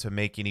to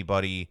make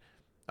anybody.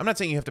 I'm not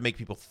saying you have to make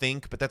people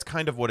think, but that's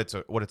kind of what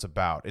it's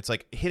about. It's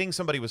like hitting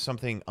somebody with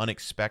something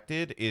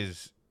unexpected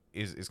is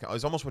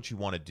almost what you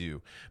want to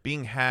do.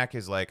 Being hack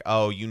is like,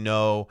 oh, you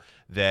know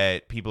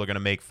that people are going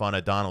to make fun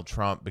of Donald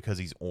Trump because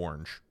he's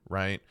orange,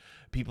 right?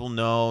 People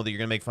know that you're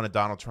going to make fun of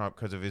Donald Trump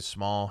because of his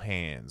small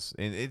hands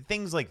and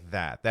things like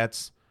that.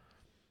 That's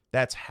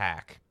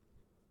hack.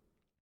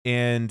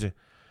 And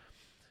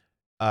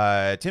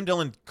Tim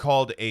Dillon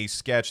called a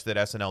sketch that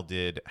SNL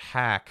did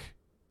hack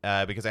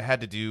because it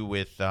had to do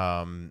with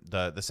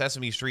the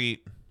Sesame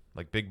Street,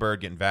 like Big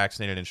Bird getting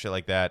vaccinated and shit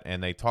like that.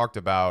 And they talked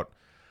about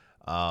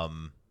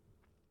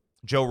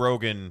Joe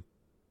Rogan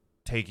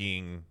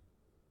taking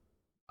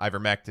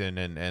ivermectin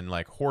and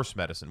like horse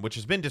medicine, which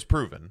has been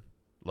disproven.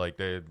 Like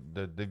they've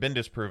been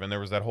disproven. There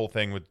was that whole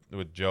thing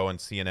with Joe and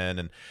CNN,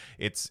 and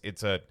it's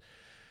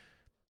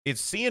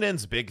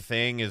CNN's big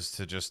thing is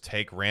to just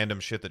take random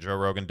shit that Joe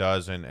Rogan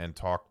does and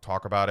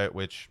talk about it,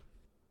 which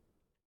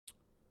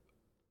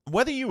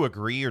whether you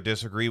agree or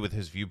disagree with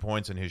his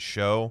viewpoints in his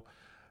show,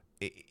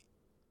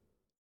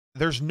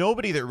 there's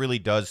nobody that really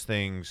does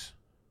things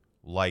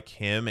like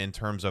him in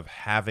terms of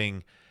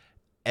having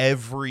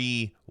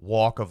every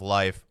walk of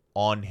life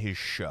on his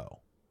show.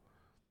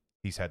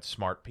 He's had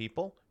smart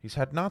people. He's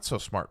had not so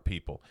smart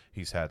people.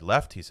 He's had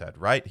left. He's had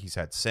right. He's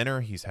had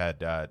center. He's had,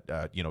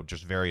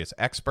 just various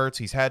experts.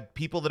 He's had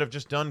people that have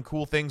just done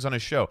cool things on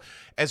his show.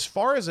 As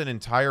far as an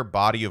entire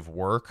body of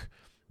work,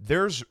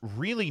 there's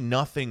really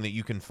nothing that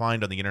you can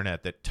find on the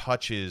internet that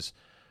touches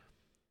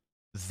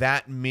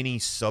that many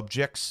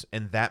subjects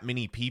and that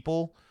many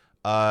people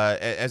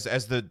as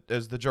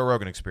the Joe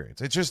Rogan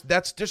Experience.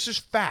 That's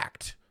just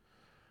fact.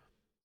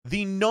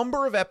 The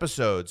number of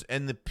episodes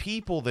and the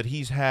people that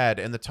he's had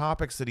and the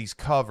topics that he's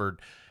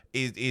covered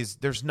is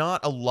there's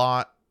not a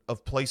lot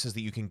of places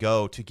that you can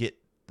go to get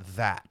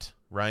that,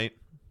 right?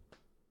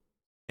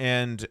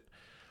 And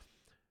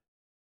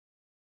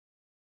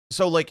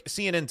so like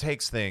CNN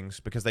takes things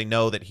because they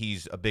know that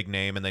he's a big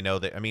name, and they know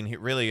that,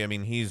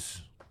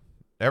 he's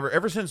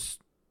ever since,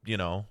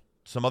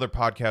 some other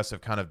podcasts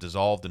have kind of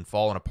dissolved and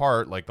fallen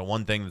apart, like the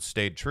one thing that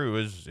stayed true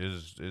is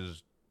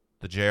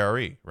the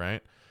JRE,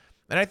 right?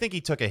 And I think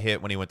he took a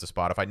hit when he went to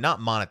Spotify,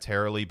 not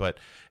monetarily, but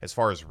as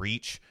far as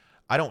reach.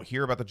 I don't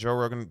hear about the Joe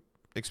Rogan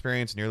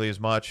Experience nearly as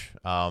much.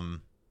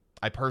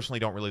 I personally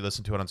don't really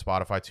listen to it on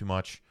Spotify too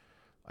much.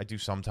 I do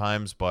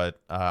sometimes,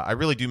 but I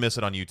really do miss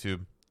it on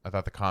YouTube. I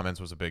thought the comments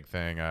was a big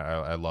thing.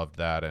 I loved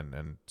that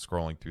and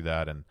scrolling through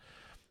that. And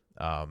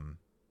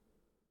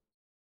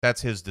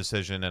that's his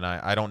decision. And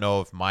I don't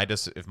know if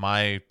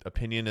my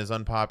opinion is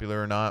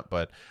unpopular or not,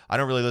 but I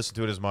don't really listen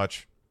to it as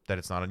much that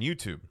it's not on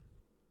YouTube.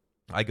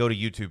 I go to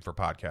YouTube for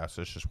podcasts.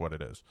 It's just what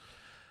it is.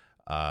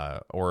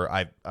 Or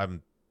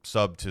I'm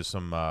subbed to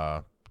some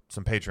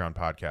Patreon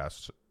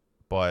podcasts.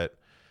 But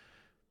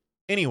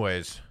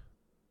anyways,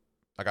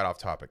 I got off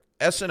topic.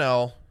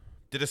 SNL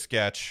did a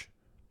sketch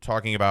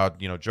talking about,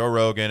 Joe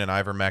Rogan and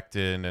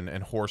ivermectin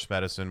and horse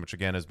medicine, which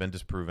again has been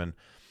disproven.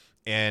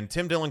 And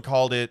Tim Dillon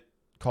called it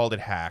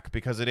hack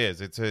because it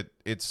is. It's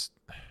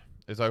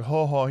like,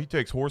 he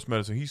takes horse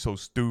medicine. He's so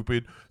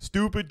stupid.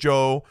 Stupid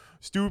Joe.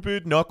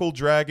 Stupid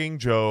knuckle-dragging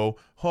Joe.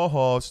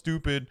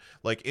 Stupid.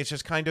 Like, it's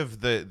just kind of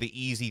the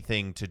easy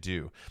thing to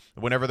do.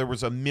 Whenever there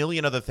was a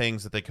million other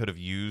things that they could have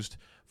used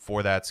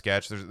for that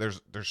sketch,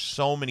 there's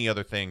so many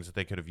other things that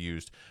they could have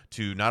used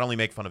to not only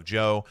make fun of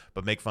Joe,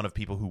 but make fun of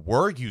people who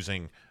were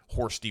using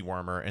horse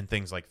dewormer and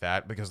things like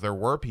that, because there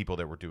were people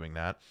that were doing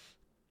that.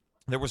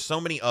 There were so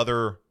many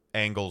other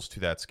angles to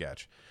that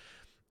sketch.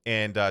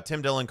 And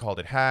Tim Dillon called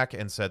it hack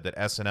and said that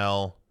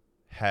SNL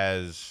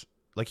has,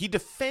 he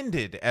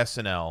defended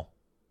SNL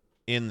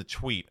in the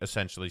tweet,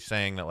 essentially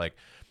saying that,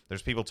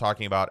 there's people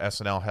talking about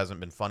SNL hasn't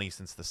been funny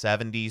since the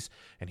 70s.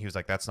 And he was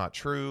like, that's not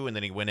true. And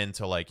then he went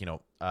into,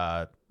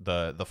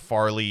 the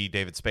Farley,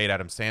 David Spade,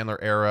 Adam Sandler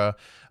era.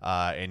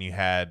 And you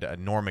had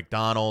Norm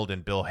Macdonald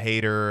and Bill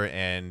Hader.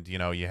 And,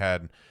 you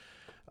had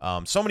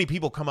so many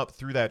people come up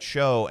through that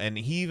show. And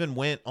he even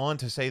went on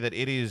to say that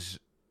it is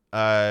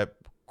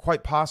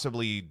quite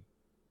possibly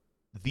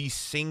the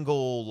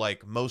single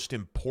most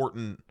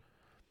important,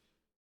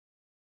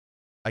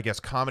 I guess,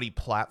 comedy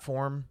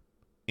platform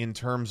in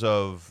terms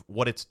of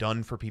what it's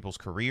done for people's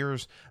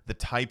careers, the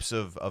types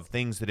of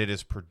things that it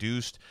has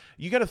produced.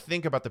 You got to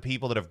think about the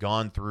people that have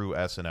gone through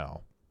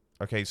SNL.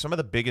 Okay, some of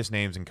the biggest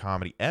names in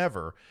comedy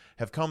ever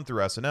have come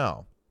through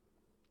SNL.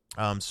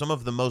 Some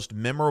of the most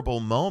memorable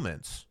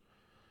moments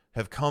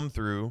have come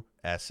through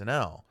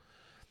SNL.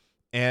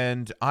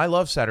 And I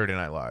love Saturday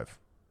Night Live.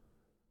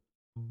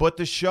 But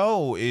the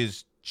show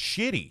is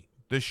shitty.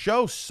 The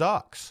show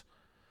sucks.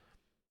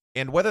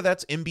 And whether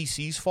that's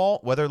NBC's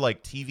fault, whether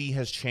TV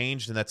has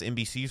changed and that's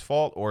NBC's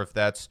fault, or if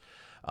that's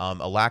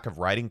a lack of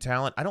writing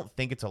talent, I don't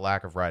think it's a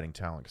lack of writing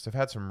talent, because they've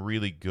had some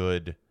really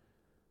good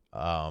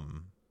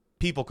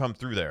people come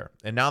through there.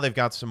 And now they've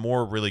got some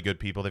more really good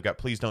people. They've got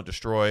Please Don't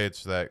Destroy.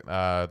 It's that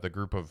the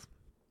group of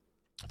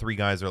three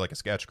guys. They're like a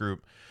sketch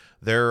group.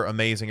 They're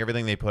amazing.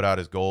 Everything they put out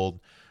is gold.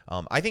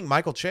 I think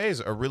Michael Che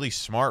is a really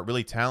smart,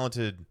 really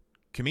talented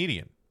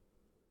comedian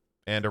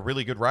and a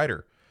really good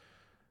writer.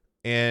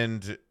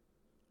 And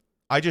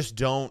I just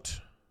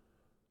don't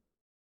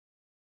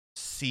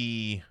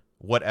see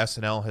what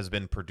SNL has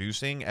been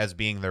producing as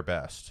being their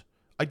best.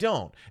 I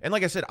don't. And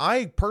like I said,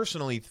 I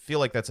personally feel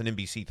like that's an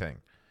NBC thing.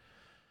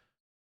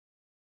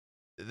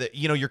 That,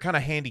 you're kind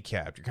of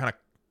handicapped. You're kind of,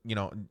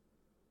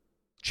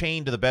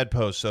 chained to the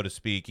bedpost, so to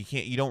speak.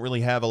 You don't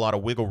really have a lot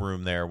of wiggle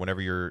room there whenever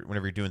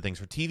you're doing things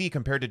for TV,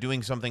 compared to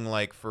doing something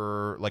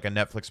for a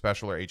Netflix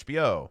special or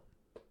HBO.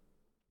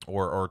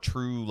 Or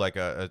true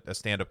a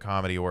stand-up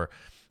comedy, or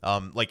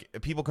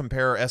people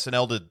compare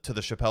SNL to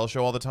the Chappelle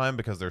Show all the time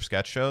because they're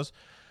sketch shows.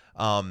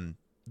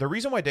 the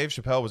reason why Dave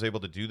Chappelle was able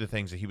to do the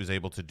things that he was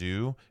able to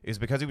do is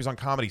because he was on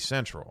Comedy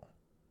Central.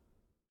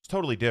 It's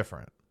totally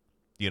different.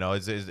 You know,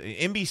 is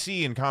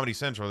NBC and Comedy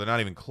Central, they're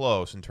not even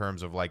close in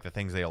terms of like the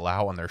things they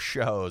allow on their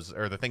shows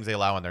or the things they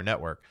allow on their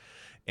network.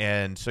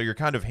 And so you're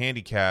kind of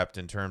handicapped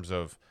in terms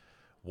of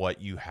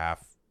what you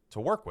have to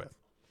work with.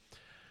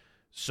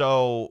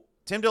 So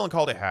Tim Dillon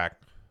called it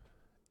hack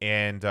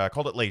and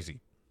called it lazy.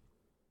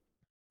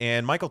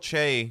 And Michael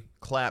Che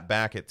clapped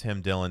back at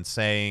Tim Dillon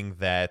saying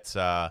that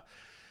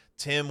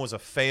Tim was a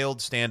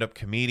failed stand-up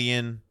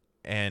comedian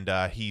and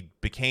he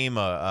became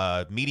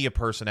a media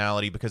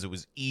personality because it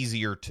was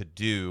easier to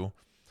do.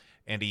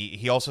 And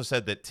he also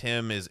said that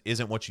Tim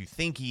isn't what you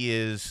think he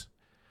is.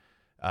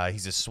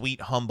 He's a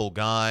sweet, humble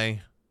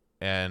guy,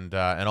 and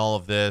all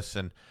of this.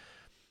 And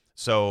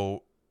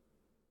so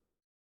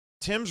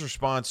Tim's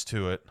response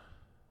to it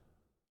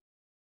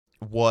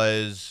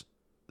was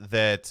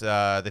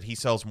that he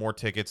sells more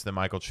tickets than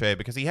Michael Che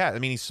because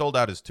he sold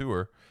out his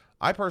tour.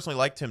 I personally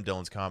like Tim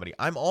Dillon's comedy.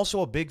 I'm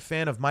also a big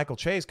fan of Michael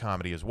Che's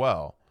comedy as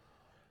well.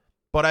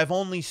 But I've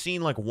only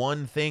seen like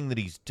one thing that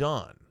he's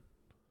done,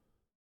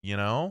 you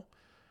know?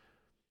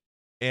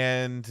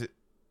 And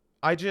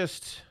I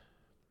just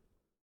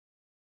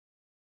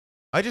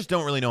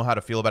don't really know how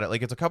to feel about it.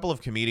 Like, it's a couple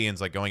of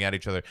comedians like going at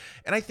each other.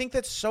 And I think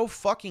that's so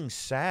fucking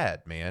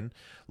sad, man.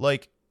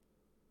 Like,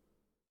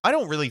 I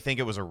don't really think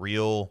it was a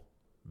real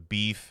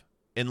beef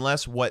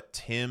unless what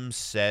Tim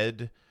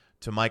said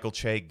to Michael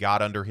Che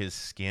got under his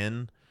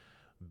skin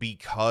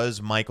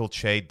because Michael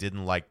Che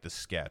didn't like the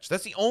sketch.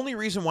 That's the only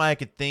reason why I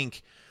could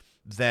think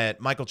that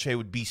Michael Che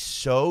would be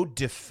so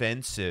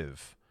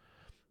defensive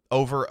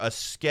over a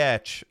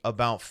sketch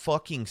about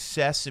fucking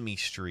Sesame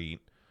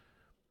Street.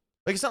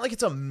 Like, it's not like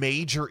it's a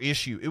major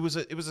issue. It was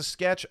a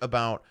sketch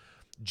about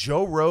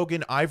Joe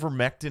Rogan,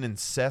 ivermectin, and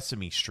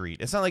Sesame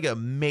Street. It's not like a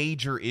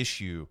major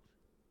issue.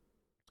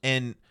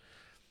 And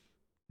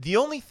the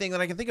only thing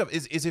that I can think of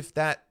is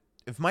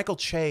if Michael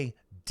Che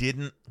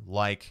didn't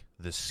like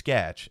the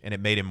sketch and it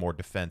made him more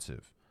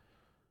defensive.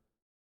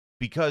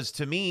 Because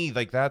to me,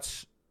 like,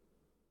 that's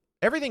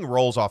everything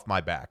rolls off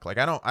my back. Like,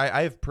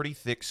 I have pretty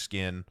thick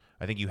skin.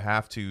 I think you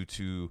have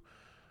to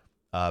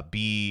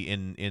be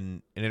in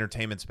an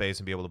entertainment space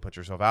and be able to put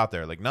yourself out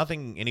there. Like,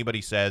 nothing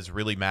anybody says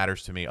really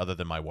matters to me other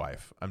than my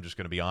wife. I'm just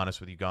going to be honest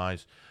with you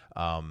guys.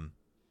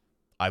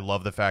 I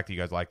love the fact that you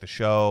guys like the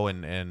show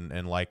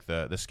and like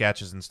the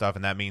sketches and stuff,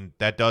 and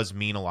that does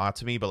mean a lot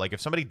to me. But like,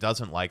 if somebody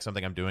doesn't like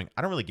something I'm doing,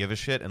 I don't really give a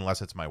shit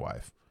unless it's my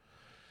wife.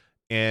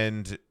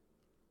 And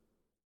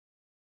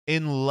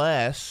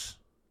unless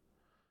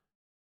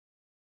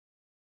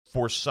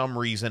for some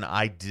reason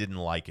I didn't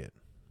like it.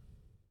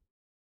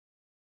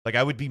 Like,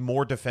 I would be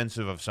more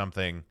defensive of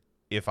something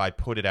if I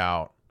put it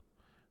out,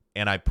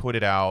 and I put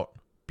it out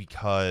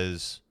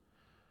because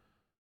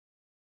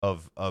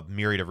of a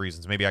myriad of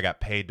reasons. Maybe I got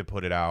paid to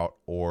put it out,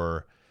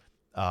 or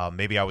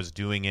maybe I was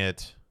doing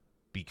it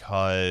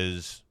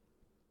because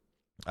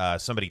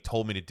somebody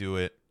told me to do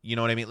it. You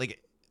know what I mean?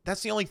 Like,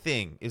 that's the only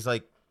thing is,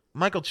 like,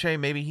 Michael Che,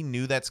 maybe he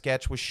knew that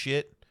sketch was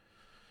shit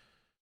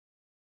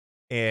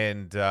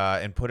and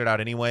put it out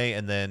anyway,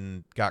 and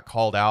then got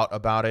called out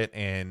about it,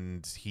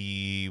 and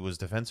he was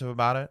defensive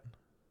about it.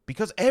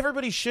 Because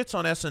everybody shits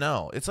on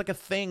SNL. It's like a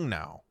thing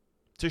now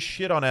to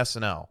shit on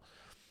SNL.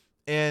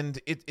 And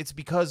it's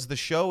because the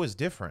show is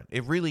different.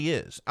 It really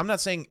is. I'm not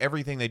saying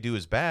everything they do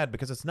is bad,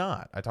 because it's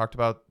not. I talked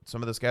about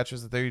some of the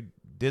sketches that they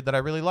did that I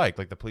really like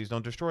the Please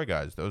Don't Destroy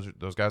guys.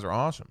 Those guys are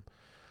awesome.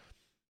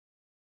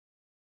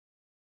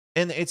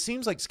 And it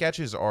seems like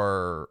sketches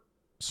are,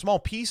 small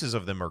pieces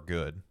of them are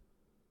good.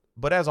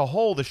 But as a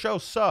whole, the show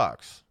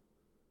sucks.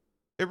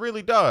 It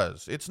really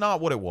does. It's not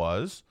what it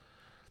was.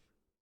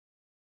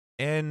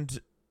 And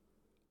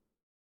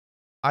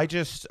I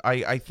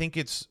think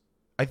it's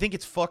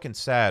fucking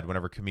sad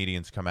whenever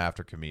comedians come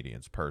after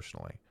comedians,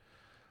 personally.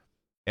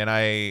 And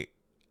I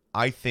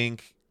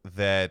think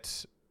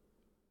that,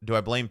 do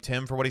I blame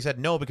Tim for what he said?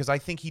 No, because I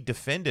think he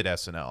defended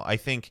SNL. I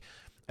think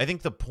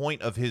the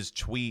point of his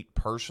tweet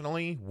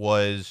personally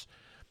was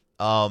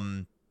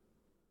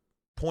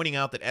pointing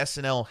out that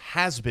SNL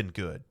has been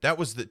good.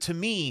 To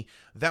me,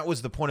 that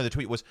was the point of the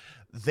tweet, was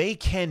they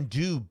can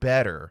do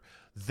better.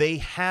 They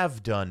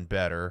have done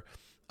better.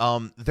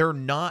 They're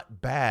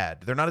not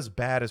bad. They're not as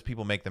bad as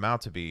people make them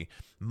out to be.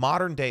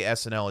 Modern day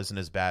SNL isn't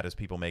as bad as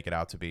people make it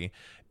out to be.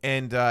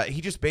 And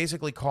he just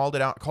basically called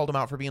him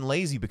out for being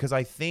lazy, because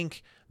I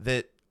think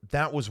that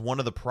was one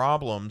of the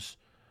problems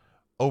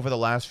over the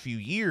last few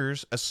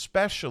years,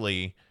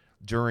 especially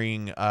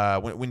during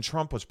when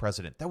Trump was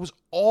president. That was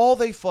all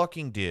they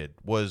fucking did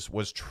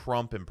was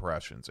Trump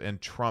impressions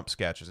and Trump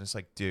sketches. And it's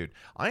like, dude,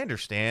 I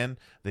understand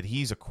that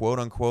he's a quote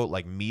unquote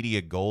like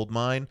media gold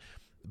mine,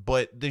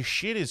 but the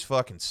shit is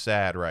fucking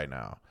sad right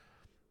now.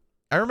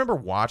 I remember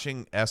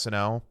watching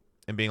SNL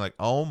and being like,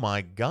 oh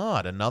my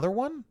God, another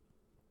one?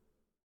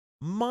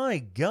 My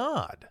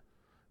God.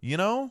 You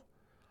know?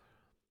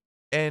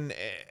 And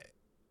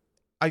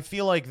I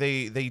feel like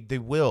they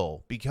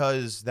will,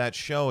 because that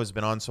show has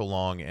been on so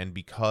long, and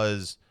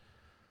because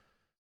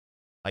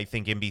I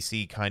think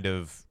NBC kind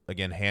of,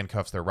 again,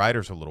 handcuffs their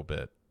writers a little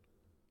bit,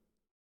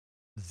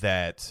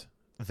 that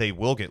they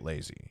will get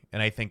lazy.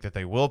 And I think that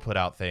they will put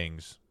out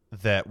things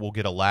that will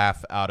get a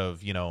laugh out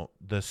of, you know,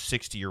 the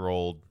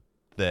 60-year-old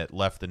that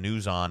left the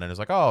news on and is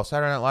like, oh,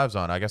 Saturday Night Live's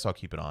on, I guess I'll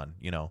keep it on,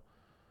 you know.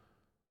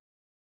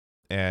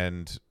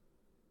 And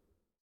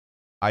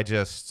I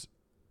think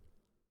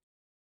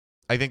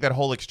that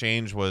whole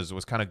exchange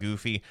was kind of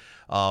goofy.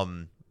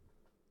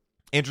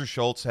 Andrew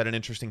Schultz had an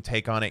interesting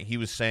take on it. He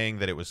was saying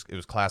that it was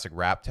classic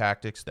rap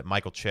tactics, that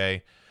Michael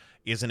Che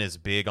isn't as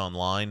big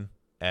online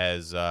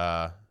as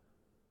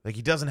like,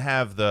 he doesn't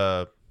have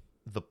the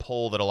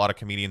pull that a lot of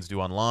comedians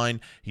do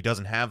online. He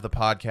doesn't have the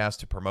podcast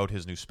to promote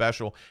his new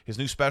special. His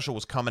new special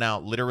was coming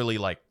out literally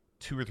like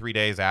 2 or 3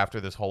 days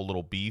after this whole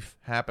little beef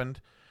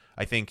happened.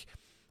 I think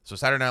so.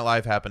 Saturday Night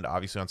Live happened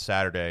obviously on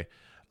Saturday,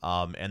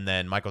 and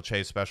then Michael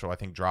Che's special I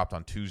think dropped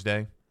on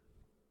Tuesday.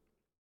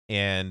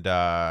 And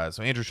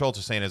so Andrew Schultz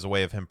is saying as a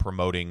way of him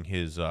promoting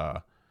his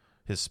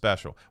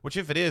special, which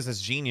if it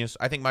is genius.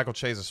 I think Michael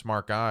Che is a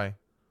smart guy.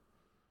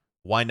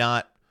 Why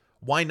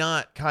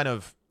not kind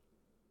of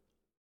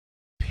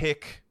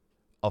pick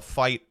a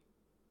fight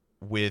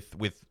with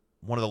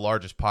one of the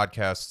largest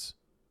podcasts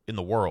in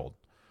the world?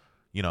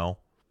 You know,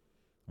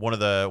 one of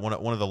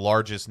the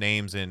largest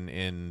names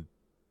in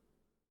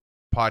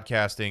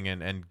podcasting,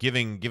 and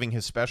giving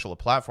his special a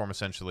platform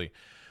essentially.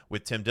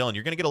 With Tim Dillon,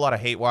 you're going to get a lot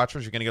of hate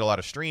watchers. You're going to get a lot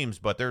of streams,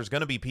 but there's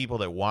going to be people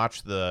that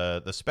watch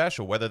the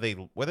special, whether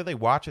they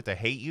watch it to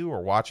hate you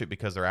or watch it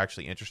because they're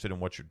actually interested in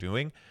what you're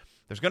doing.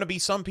 There's going to be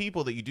some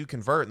people that you do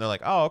convert, and they're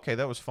like, "Oh, okay,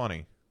 that was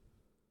funny."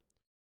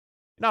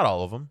 Not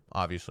all of them,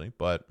 obviously,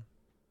 but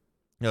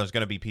you know, there's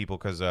going to be people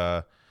because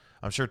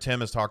I'm sure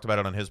Tim has talked about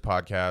it on his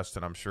podcast,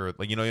 and I'm sure,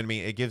 like, you know what I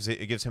mean. It gives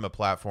him a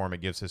platform.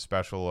 It gives his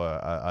special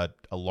a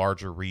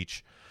larger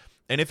reach.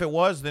 And if it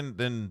was,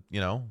 then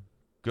you know,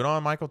 good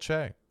on Michael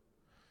Che.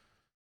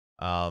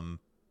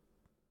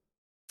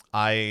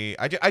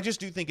 I just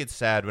do think it's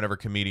sad whenever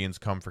comedians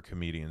come for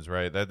comedians,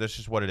 right? That's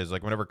just what it is.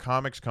 Like, whenever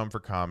comics come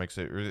for comics,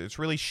 it's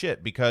really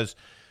shit, because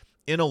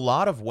in a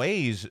lot of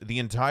ways, the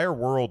entire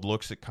world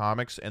looks at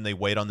comics and they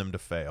wait on them to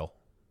fail.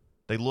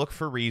 They look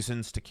for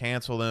reasons to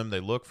cancel them. They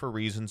look for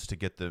reasons to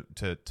get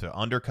to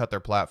undercut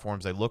their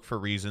platforms. They look for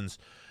reasons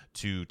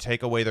to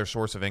take away their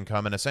source of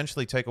income and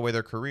essentially take away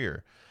their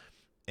career.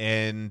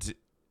 And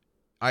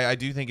I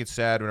do think it's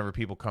sad whenever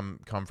people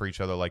come for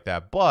each other like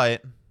that.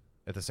 But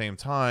at the same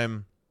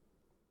time,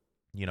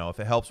 you know, if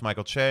it helps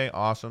Michael Che,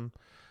 awesome.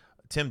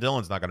 Tim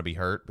Dillon's not going to be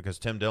hurt because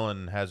Tim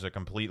Dillon has a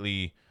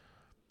completely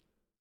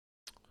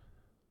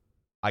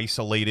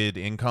isolated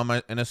income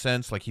in a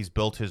sense. Like, he's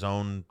built his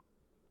own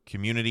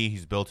community.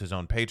 He's built his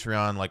own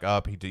Patreon, like,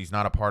 up. He's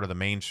not a part of the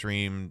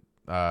mainstream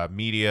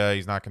media.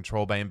 He's not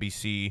controlled by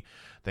NBC,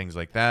 things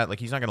like that. Like,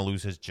 he's not going to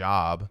lose his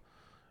job.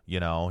 You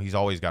know, he's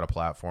always got a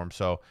platform.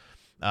 So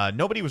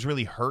nobody was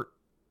really hurt,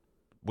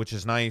 which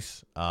is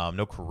nice.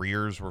 No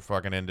careers were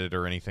fucking ended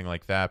or anything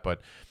like that. But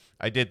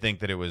I did think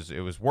that it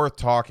was worth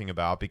talking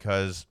about,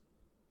 because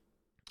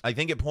I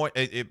think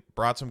it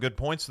brought some good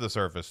points to the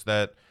surface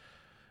that,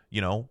 you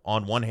know,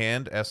 on one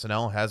hand,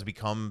 SNL has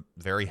become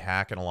very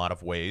hack in a lot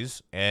of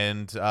ways.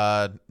 And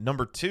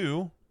number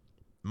two,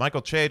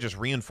 Michael Che just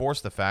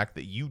reinforced the fact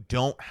that you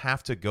don't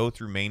have to go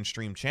through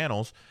mainstream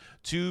channels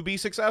to be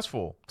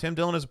successful. Tim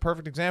Dillon is a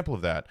perfect example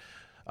of that.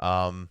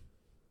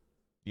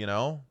 You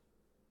know,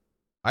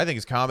 I think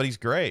his comedy's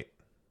great,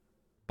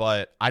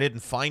 but I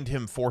didn't find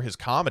him for his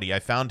comedy. I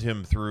found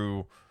him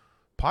through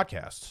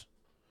podcasts.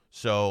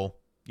 So,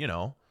 you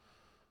know,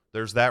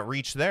 there's that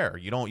reach there.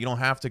 You don't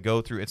have to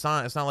go through. It's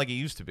not like it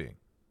used to be.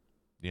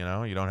 You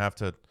know, you don't have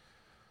to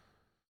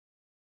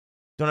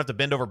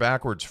bend over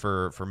backwards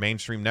for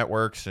mainstream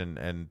networks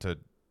and to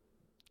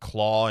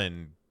claw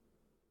and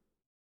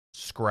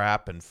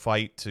scrap and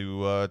fight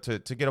to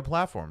get a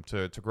platform,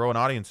 to grow an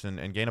audience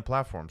and gain a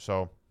platform.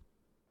 So,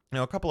 you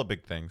know, a couple of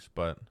big things,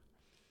 but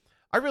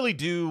I really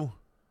do.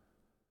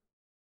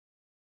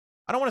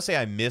 I don't want to say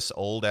I miss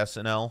old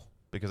SNL,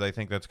 because I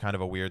think that's kind of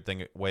a weird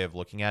way of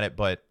looking at it,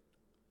 but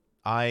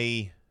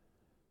I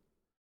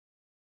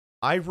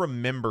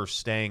remember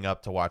staying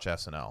up to watch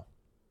SNL.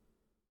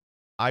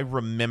 I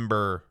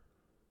remember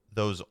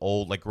those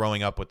old, like,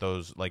 growing up with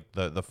those, like,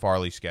 the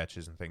Farley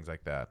sketches and things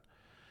like that.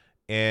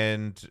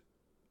 And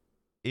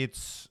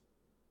it's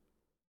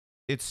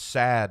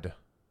sad.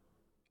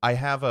 I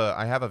have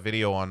a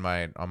video on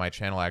my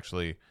channel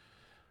actually,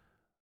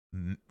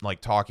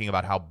 like, talking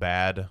about how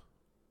bad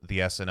the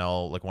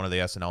SNL, like, one of the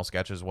SNL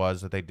sketches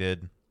was that they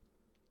did,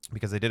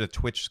 because they did a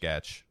Twitch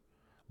sketch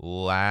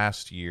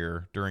last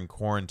year during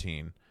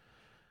quarantine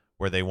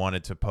where they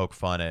wanted to poke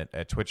fun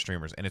at Twitch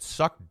streamers, and it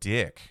sucked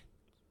dick.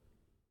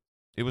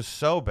 It was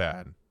so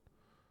bad.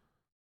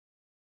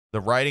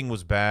 The writing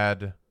was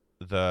bad.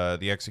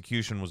 The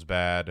execution was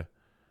bad.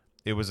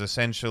 It was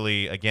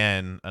essentially,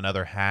 again,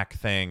 another hack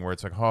thing where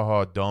it's like,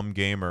 ha, dumb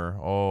gamer.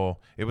 Oh,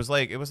 it was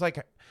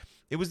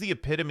the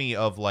epitome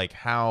of, like,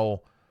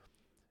 how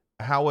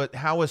a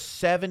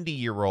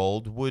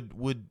 70-year-old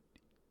would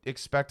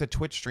expect a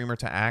Twitch streamer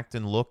to act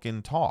and look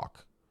and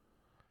talk.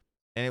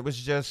 And it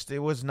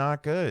was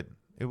not good.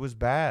 It was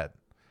bad.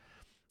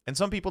 And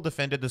some people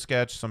defended the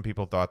sketch. Some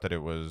people thought that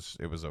it was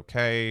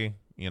okay,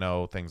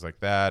 things like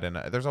that. And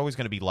there's always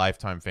going to be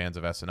lifetime fans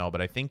of SNL,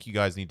 but I think you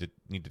guys need to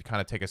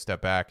kind of take a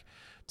step back,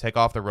 take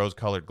off the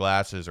rose-colored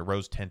glasses or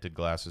rose-tinted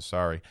glasses,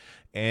 sorry,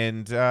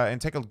 and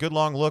take a good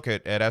long look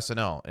at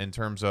SNL in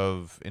terms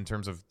of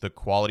the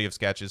quality of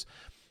sketches.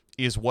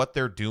 Is what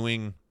they're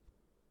doing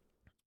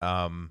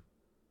what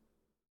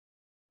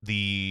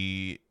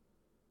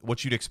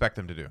you'd expect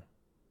them to do?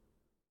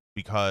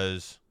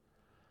 Because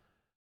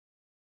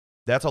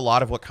that's a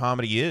lot of what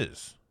comedy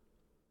is.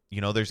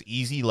 There's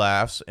easy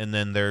laughs, and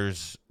then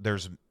there's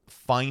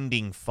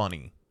finding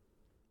funny.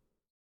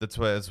 That's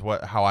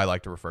how I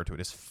like to refer to it,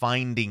 is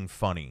finding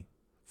funny,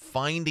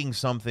 finding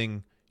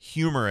something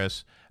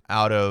humorous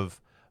out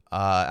of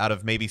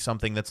maybe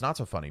something that's not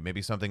so funny,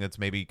 maybe something that's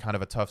maybe kind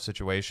of a tough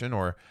situation,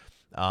 or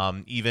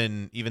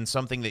even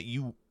something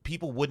that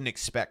people wouldn't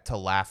expect to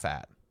laugh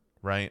at,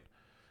 right?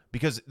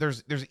 Because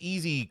there's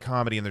easy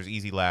comedy and there's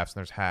easy laughs and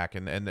there's hack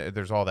and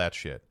there's all that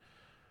shit.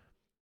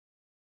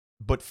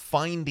 But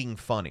finding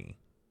funny,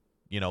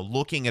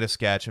 looking at a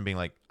sketch and being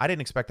like, I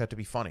didn't expect that to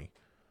be funny.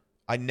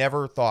 I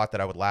never thought that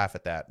I would laugh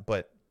at that,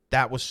 but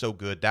that was so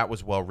good. That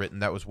was well written.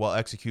 That was well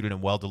executed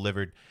and well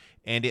delivered.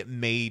 And it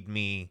made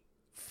me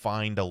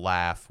find a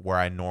laugh where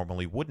I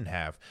normally wouldn't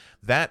have.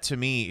 That to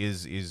me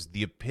is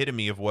the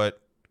epitome of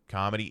what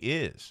comedy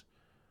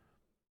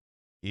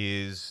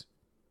is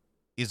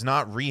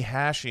not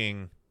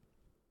rehashing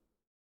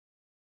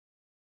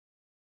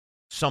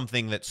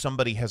something that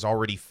somebody has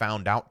already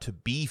found out to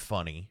be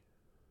funny.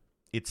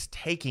 It's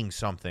taking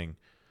something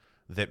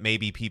that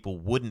maybe people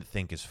wouldn't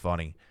think is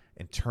funny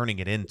and turning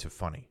it into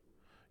funny.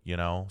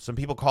 Some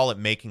people call it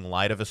making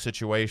light of a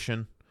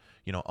situation.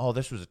 Oh,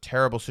 this was a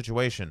terrible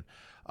situation.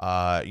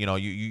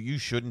 You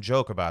shouldn't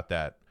joke about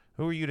that.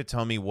 Who are you to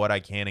tell me what I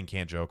can and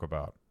can't joke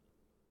about?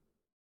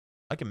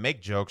 I can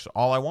make jokes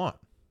all I want.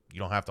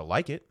 You don't have to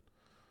like it.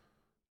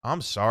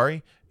 I'm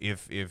sorry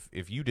if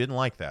you didn't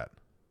like that.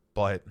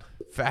 But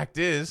fact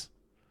is,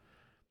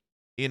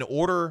 in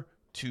order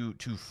to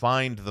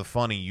find the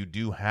funny, you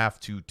do have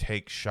to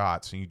take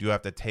shots, and you do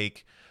have to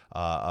take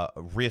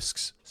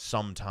risks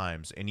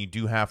sometimes, and you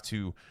do have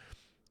to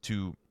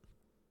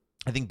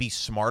I think be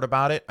smart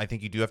about it. I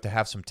think you do have to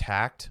have some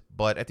tact.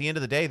 But at the end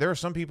of the day, there are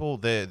some people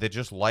that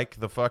just like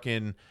the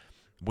fucking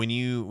when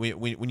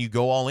you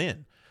go all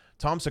in.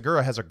 Tom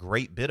Segura has a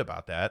great bit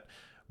about that,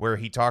 where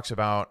he talks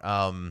about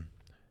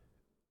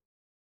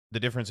the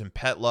difference in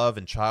pet love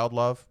and child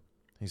love.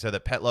 He said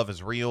that pet love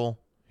is real.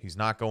 He's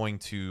not going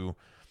to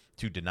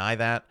deny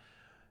that.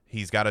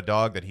 He's got a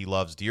dog that he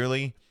loves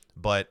dearly,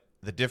 but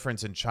the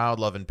difference in child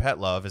love and pet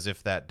love is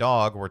if that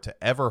dog were to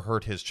ever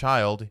hurt his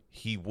child,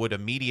 he would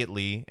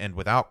immediately and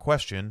without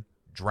question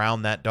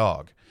drown that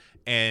dog.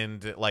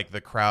 And like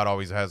the crowd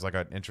always has like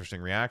an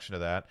interesting reaction to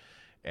that.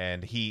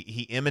 And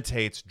he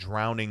imitates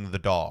drowning the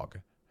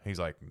dog. He's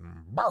like,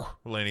 "Bark,"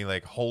 and he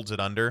like holds it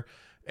under.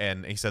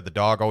 And he said the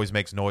dog always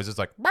makes noises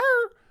like, "Bark."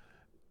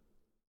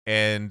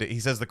 And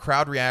he says the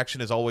crowd reaction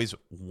is always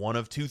one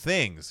of two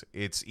things.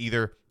 It's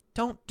either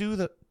don't do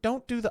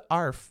the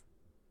arf.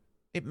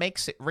 It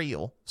makes it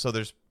real. So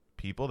there's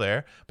people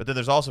there, but then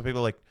there's also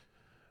people like,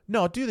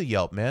 no, do the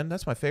yelp, man.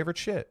 That's my favorite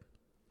shit.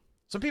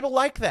 Some people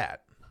like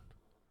that.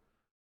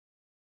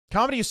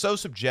 Comedy is so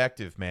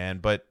subjective, man,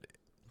 but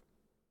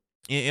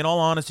in all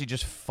honesty,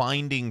 just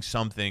finding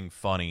something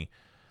funny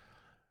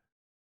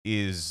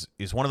is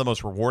one of the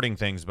most rewarding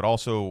things, but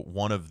also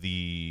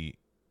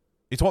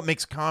it's what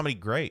makes comedy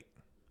great.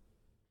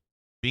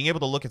 Being able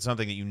to look at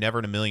something that you never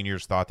in a million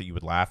years thought that you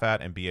would laugh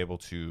at and be able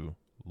to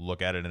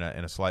look at it in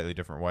a slightly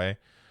different way.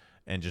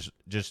 And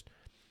just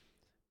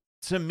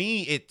to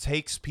me, it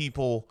takes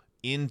people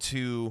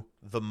into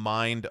the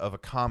mind of a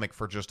comic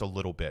for just a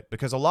little bit.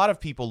 Because a lot of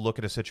people look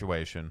at a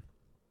situation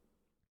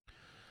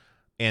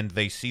and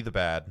they see the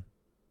bad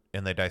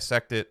and they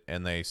dissect it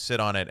and they sit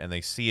on it and they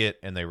see it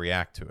and they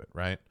react to it,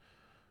 right?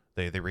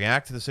 They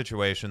react to the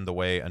situation the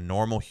way a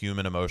normal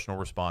human emotional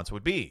response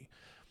would be.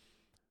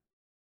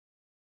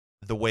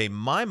 The way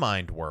my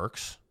mind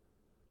works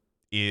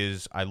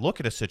is I look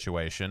at a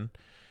situation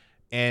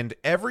and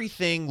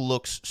everything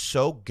looks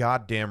so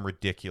goddamn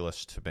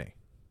ridiculous to me.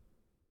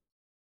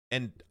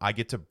 And I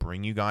get to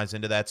bring you guys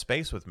into that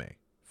space with me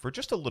for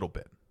just a little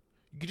bit.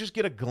 You can just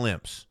get a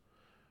glimpse.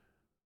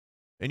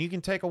 And you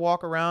can take a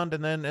walk around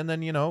and then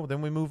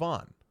then we move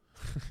on.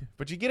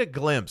 But you get a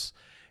glimpse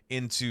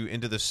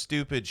into the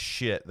stupid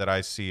shit that I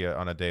see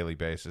on a daily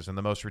basis and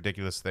the most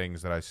ridiculous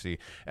things that I see.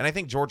 And I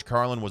think George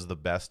Carlin was the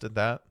best at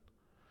that.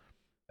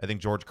 I think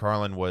George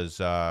Carlin was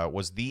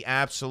the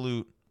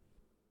absolute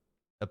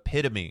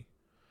epitome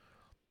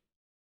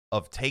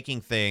of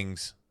taking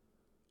things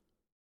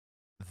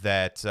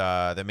that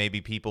maybe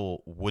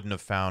people wouldn't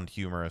have found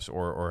humorous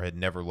or had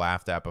never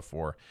laughed at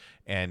before,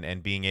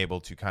 and being able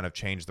to kind of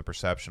change the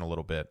perception a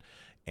little bit.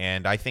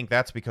 And I think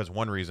that's because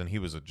one reason he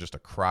was just a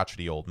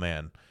crotchety old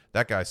man.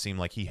 That guy seemed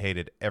like he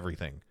hated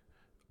everything,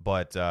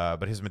 but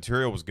his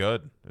material was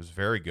good. It was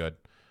very good.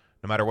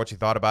 no matter what you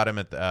thought about him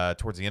at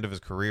towards the end of his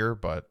career,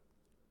 but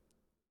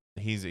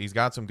he's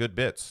got some good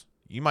bits.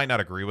 You might not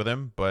agree with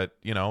him, but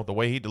you know the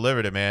way he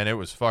delivered it, man, it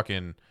was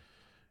fucking.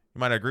 You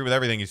might not agree with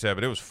everything he said,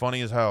 but it was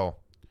funny as hell.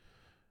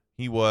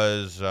 He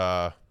was.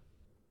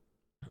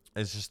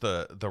 It's just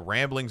the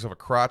ramblings of a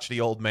crotchety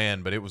old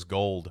man, but it was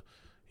gold.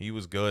 He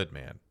was good,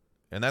 man.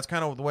 And that's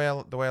kind of the way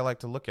I like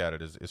to look at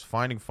it is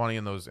finding funny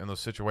in those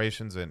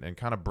situations and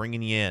kind of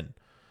bringing you in,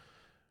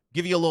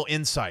 give you a little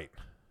insight.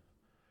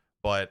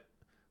 But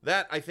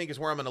that, I think, is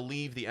where I'm going to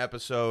leave the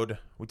episode.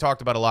 We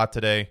talked about a lot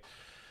today.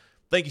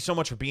 Thank you so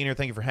much for being here.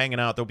 Thank you for hanging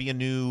out. There'll be a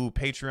new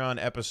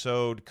Patreon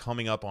episode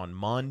coming up on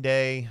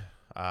Monday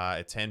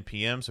at 10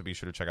 p.m. So be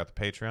sure to check out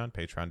the Patreon,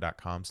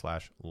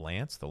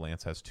 patreon.com/Lance. The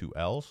Lance has 2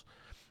 L's.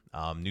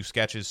 New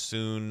sketches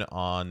soon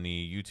on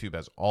the YouTube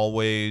as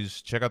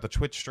always. Check out the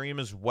Twitch stream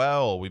as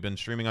well. We've been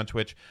streaming on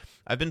Twitch.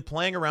 I've been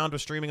playing around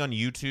with streaming on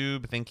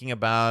YouTube, thinking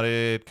about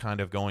it, kind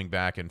of going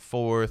back and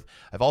forth.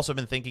 I've also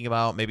been thinking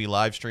about maybe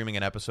live streaming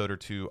an episode or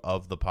 2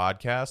 of the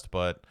podcast,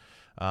 but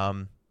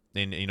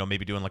and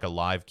maybe doing like a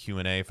live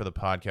Q&A for the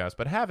podcast,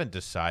 but haven't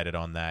decided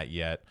on that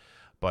yet.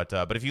 But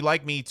if you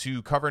like me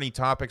to cover any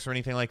topics or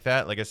anything like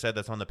that, like I said,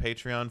 that's on the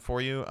Patreon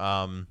for you.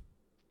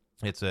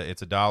 It's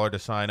 $1 to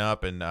sign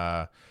up, and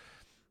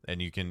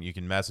you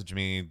can message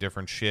me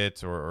different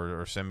shit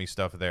or send me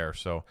stuff there.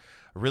 So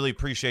I really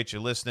appreciate you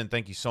listening.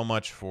 Thank you so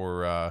much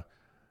for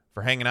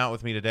hanging out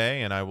with me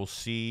today, and I will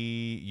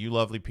see you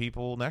lovely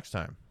people next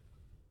time.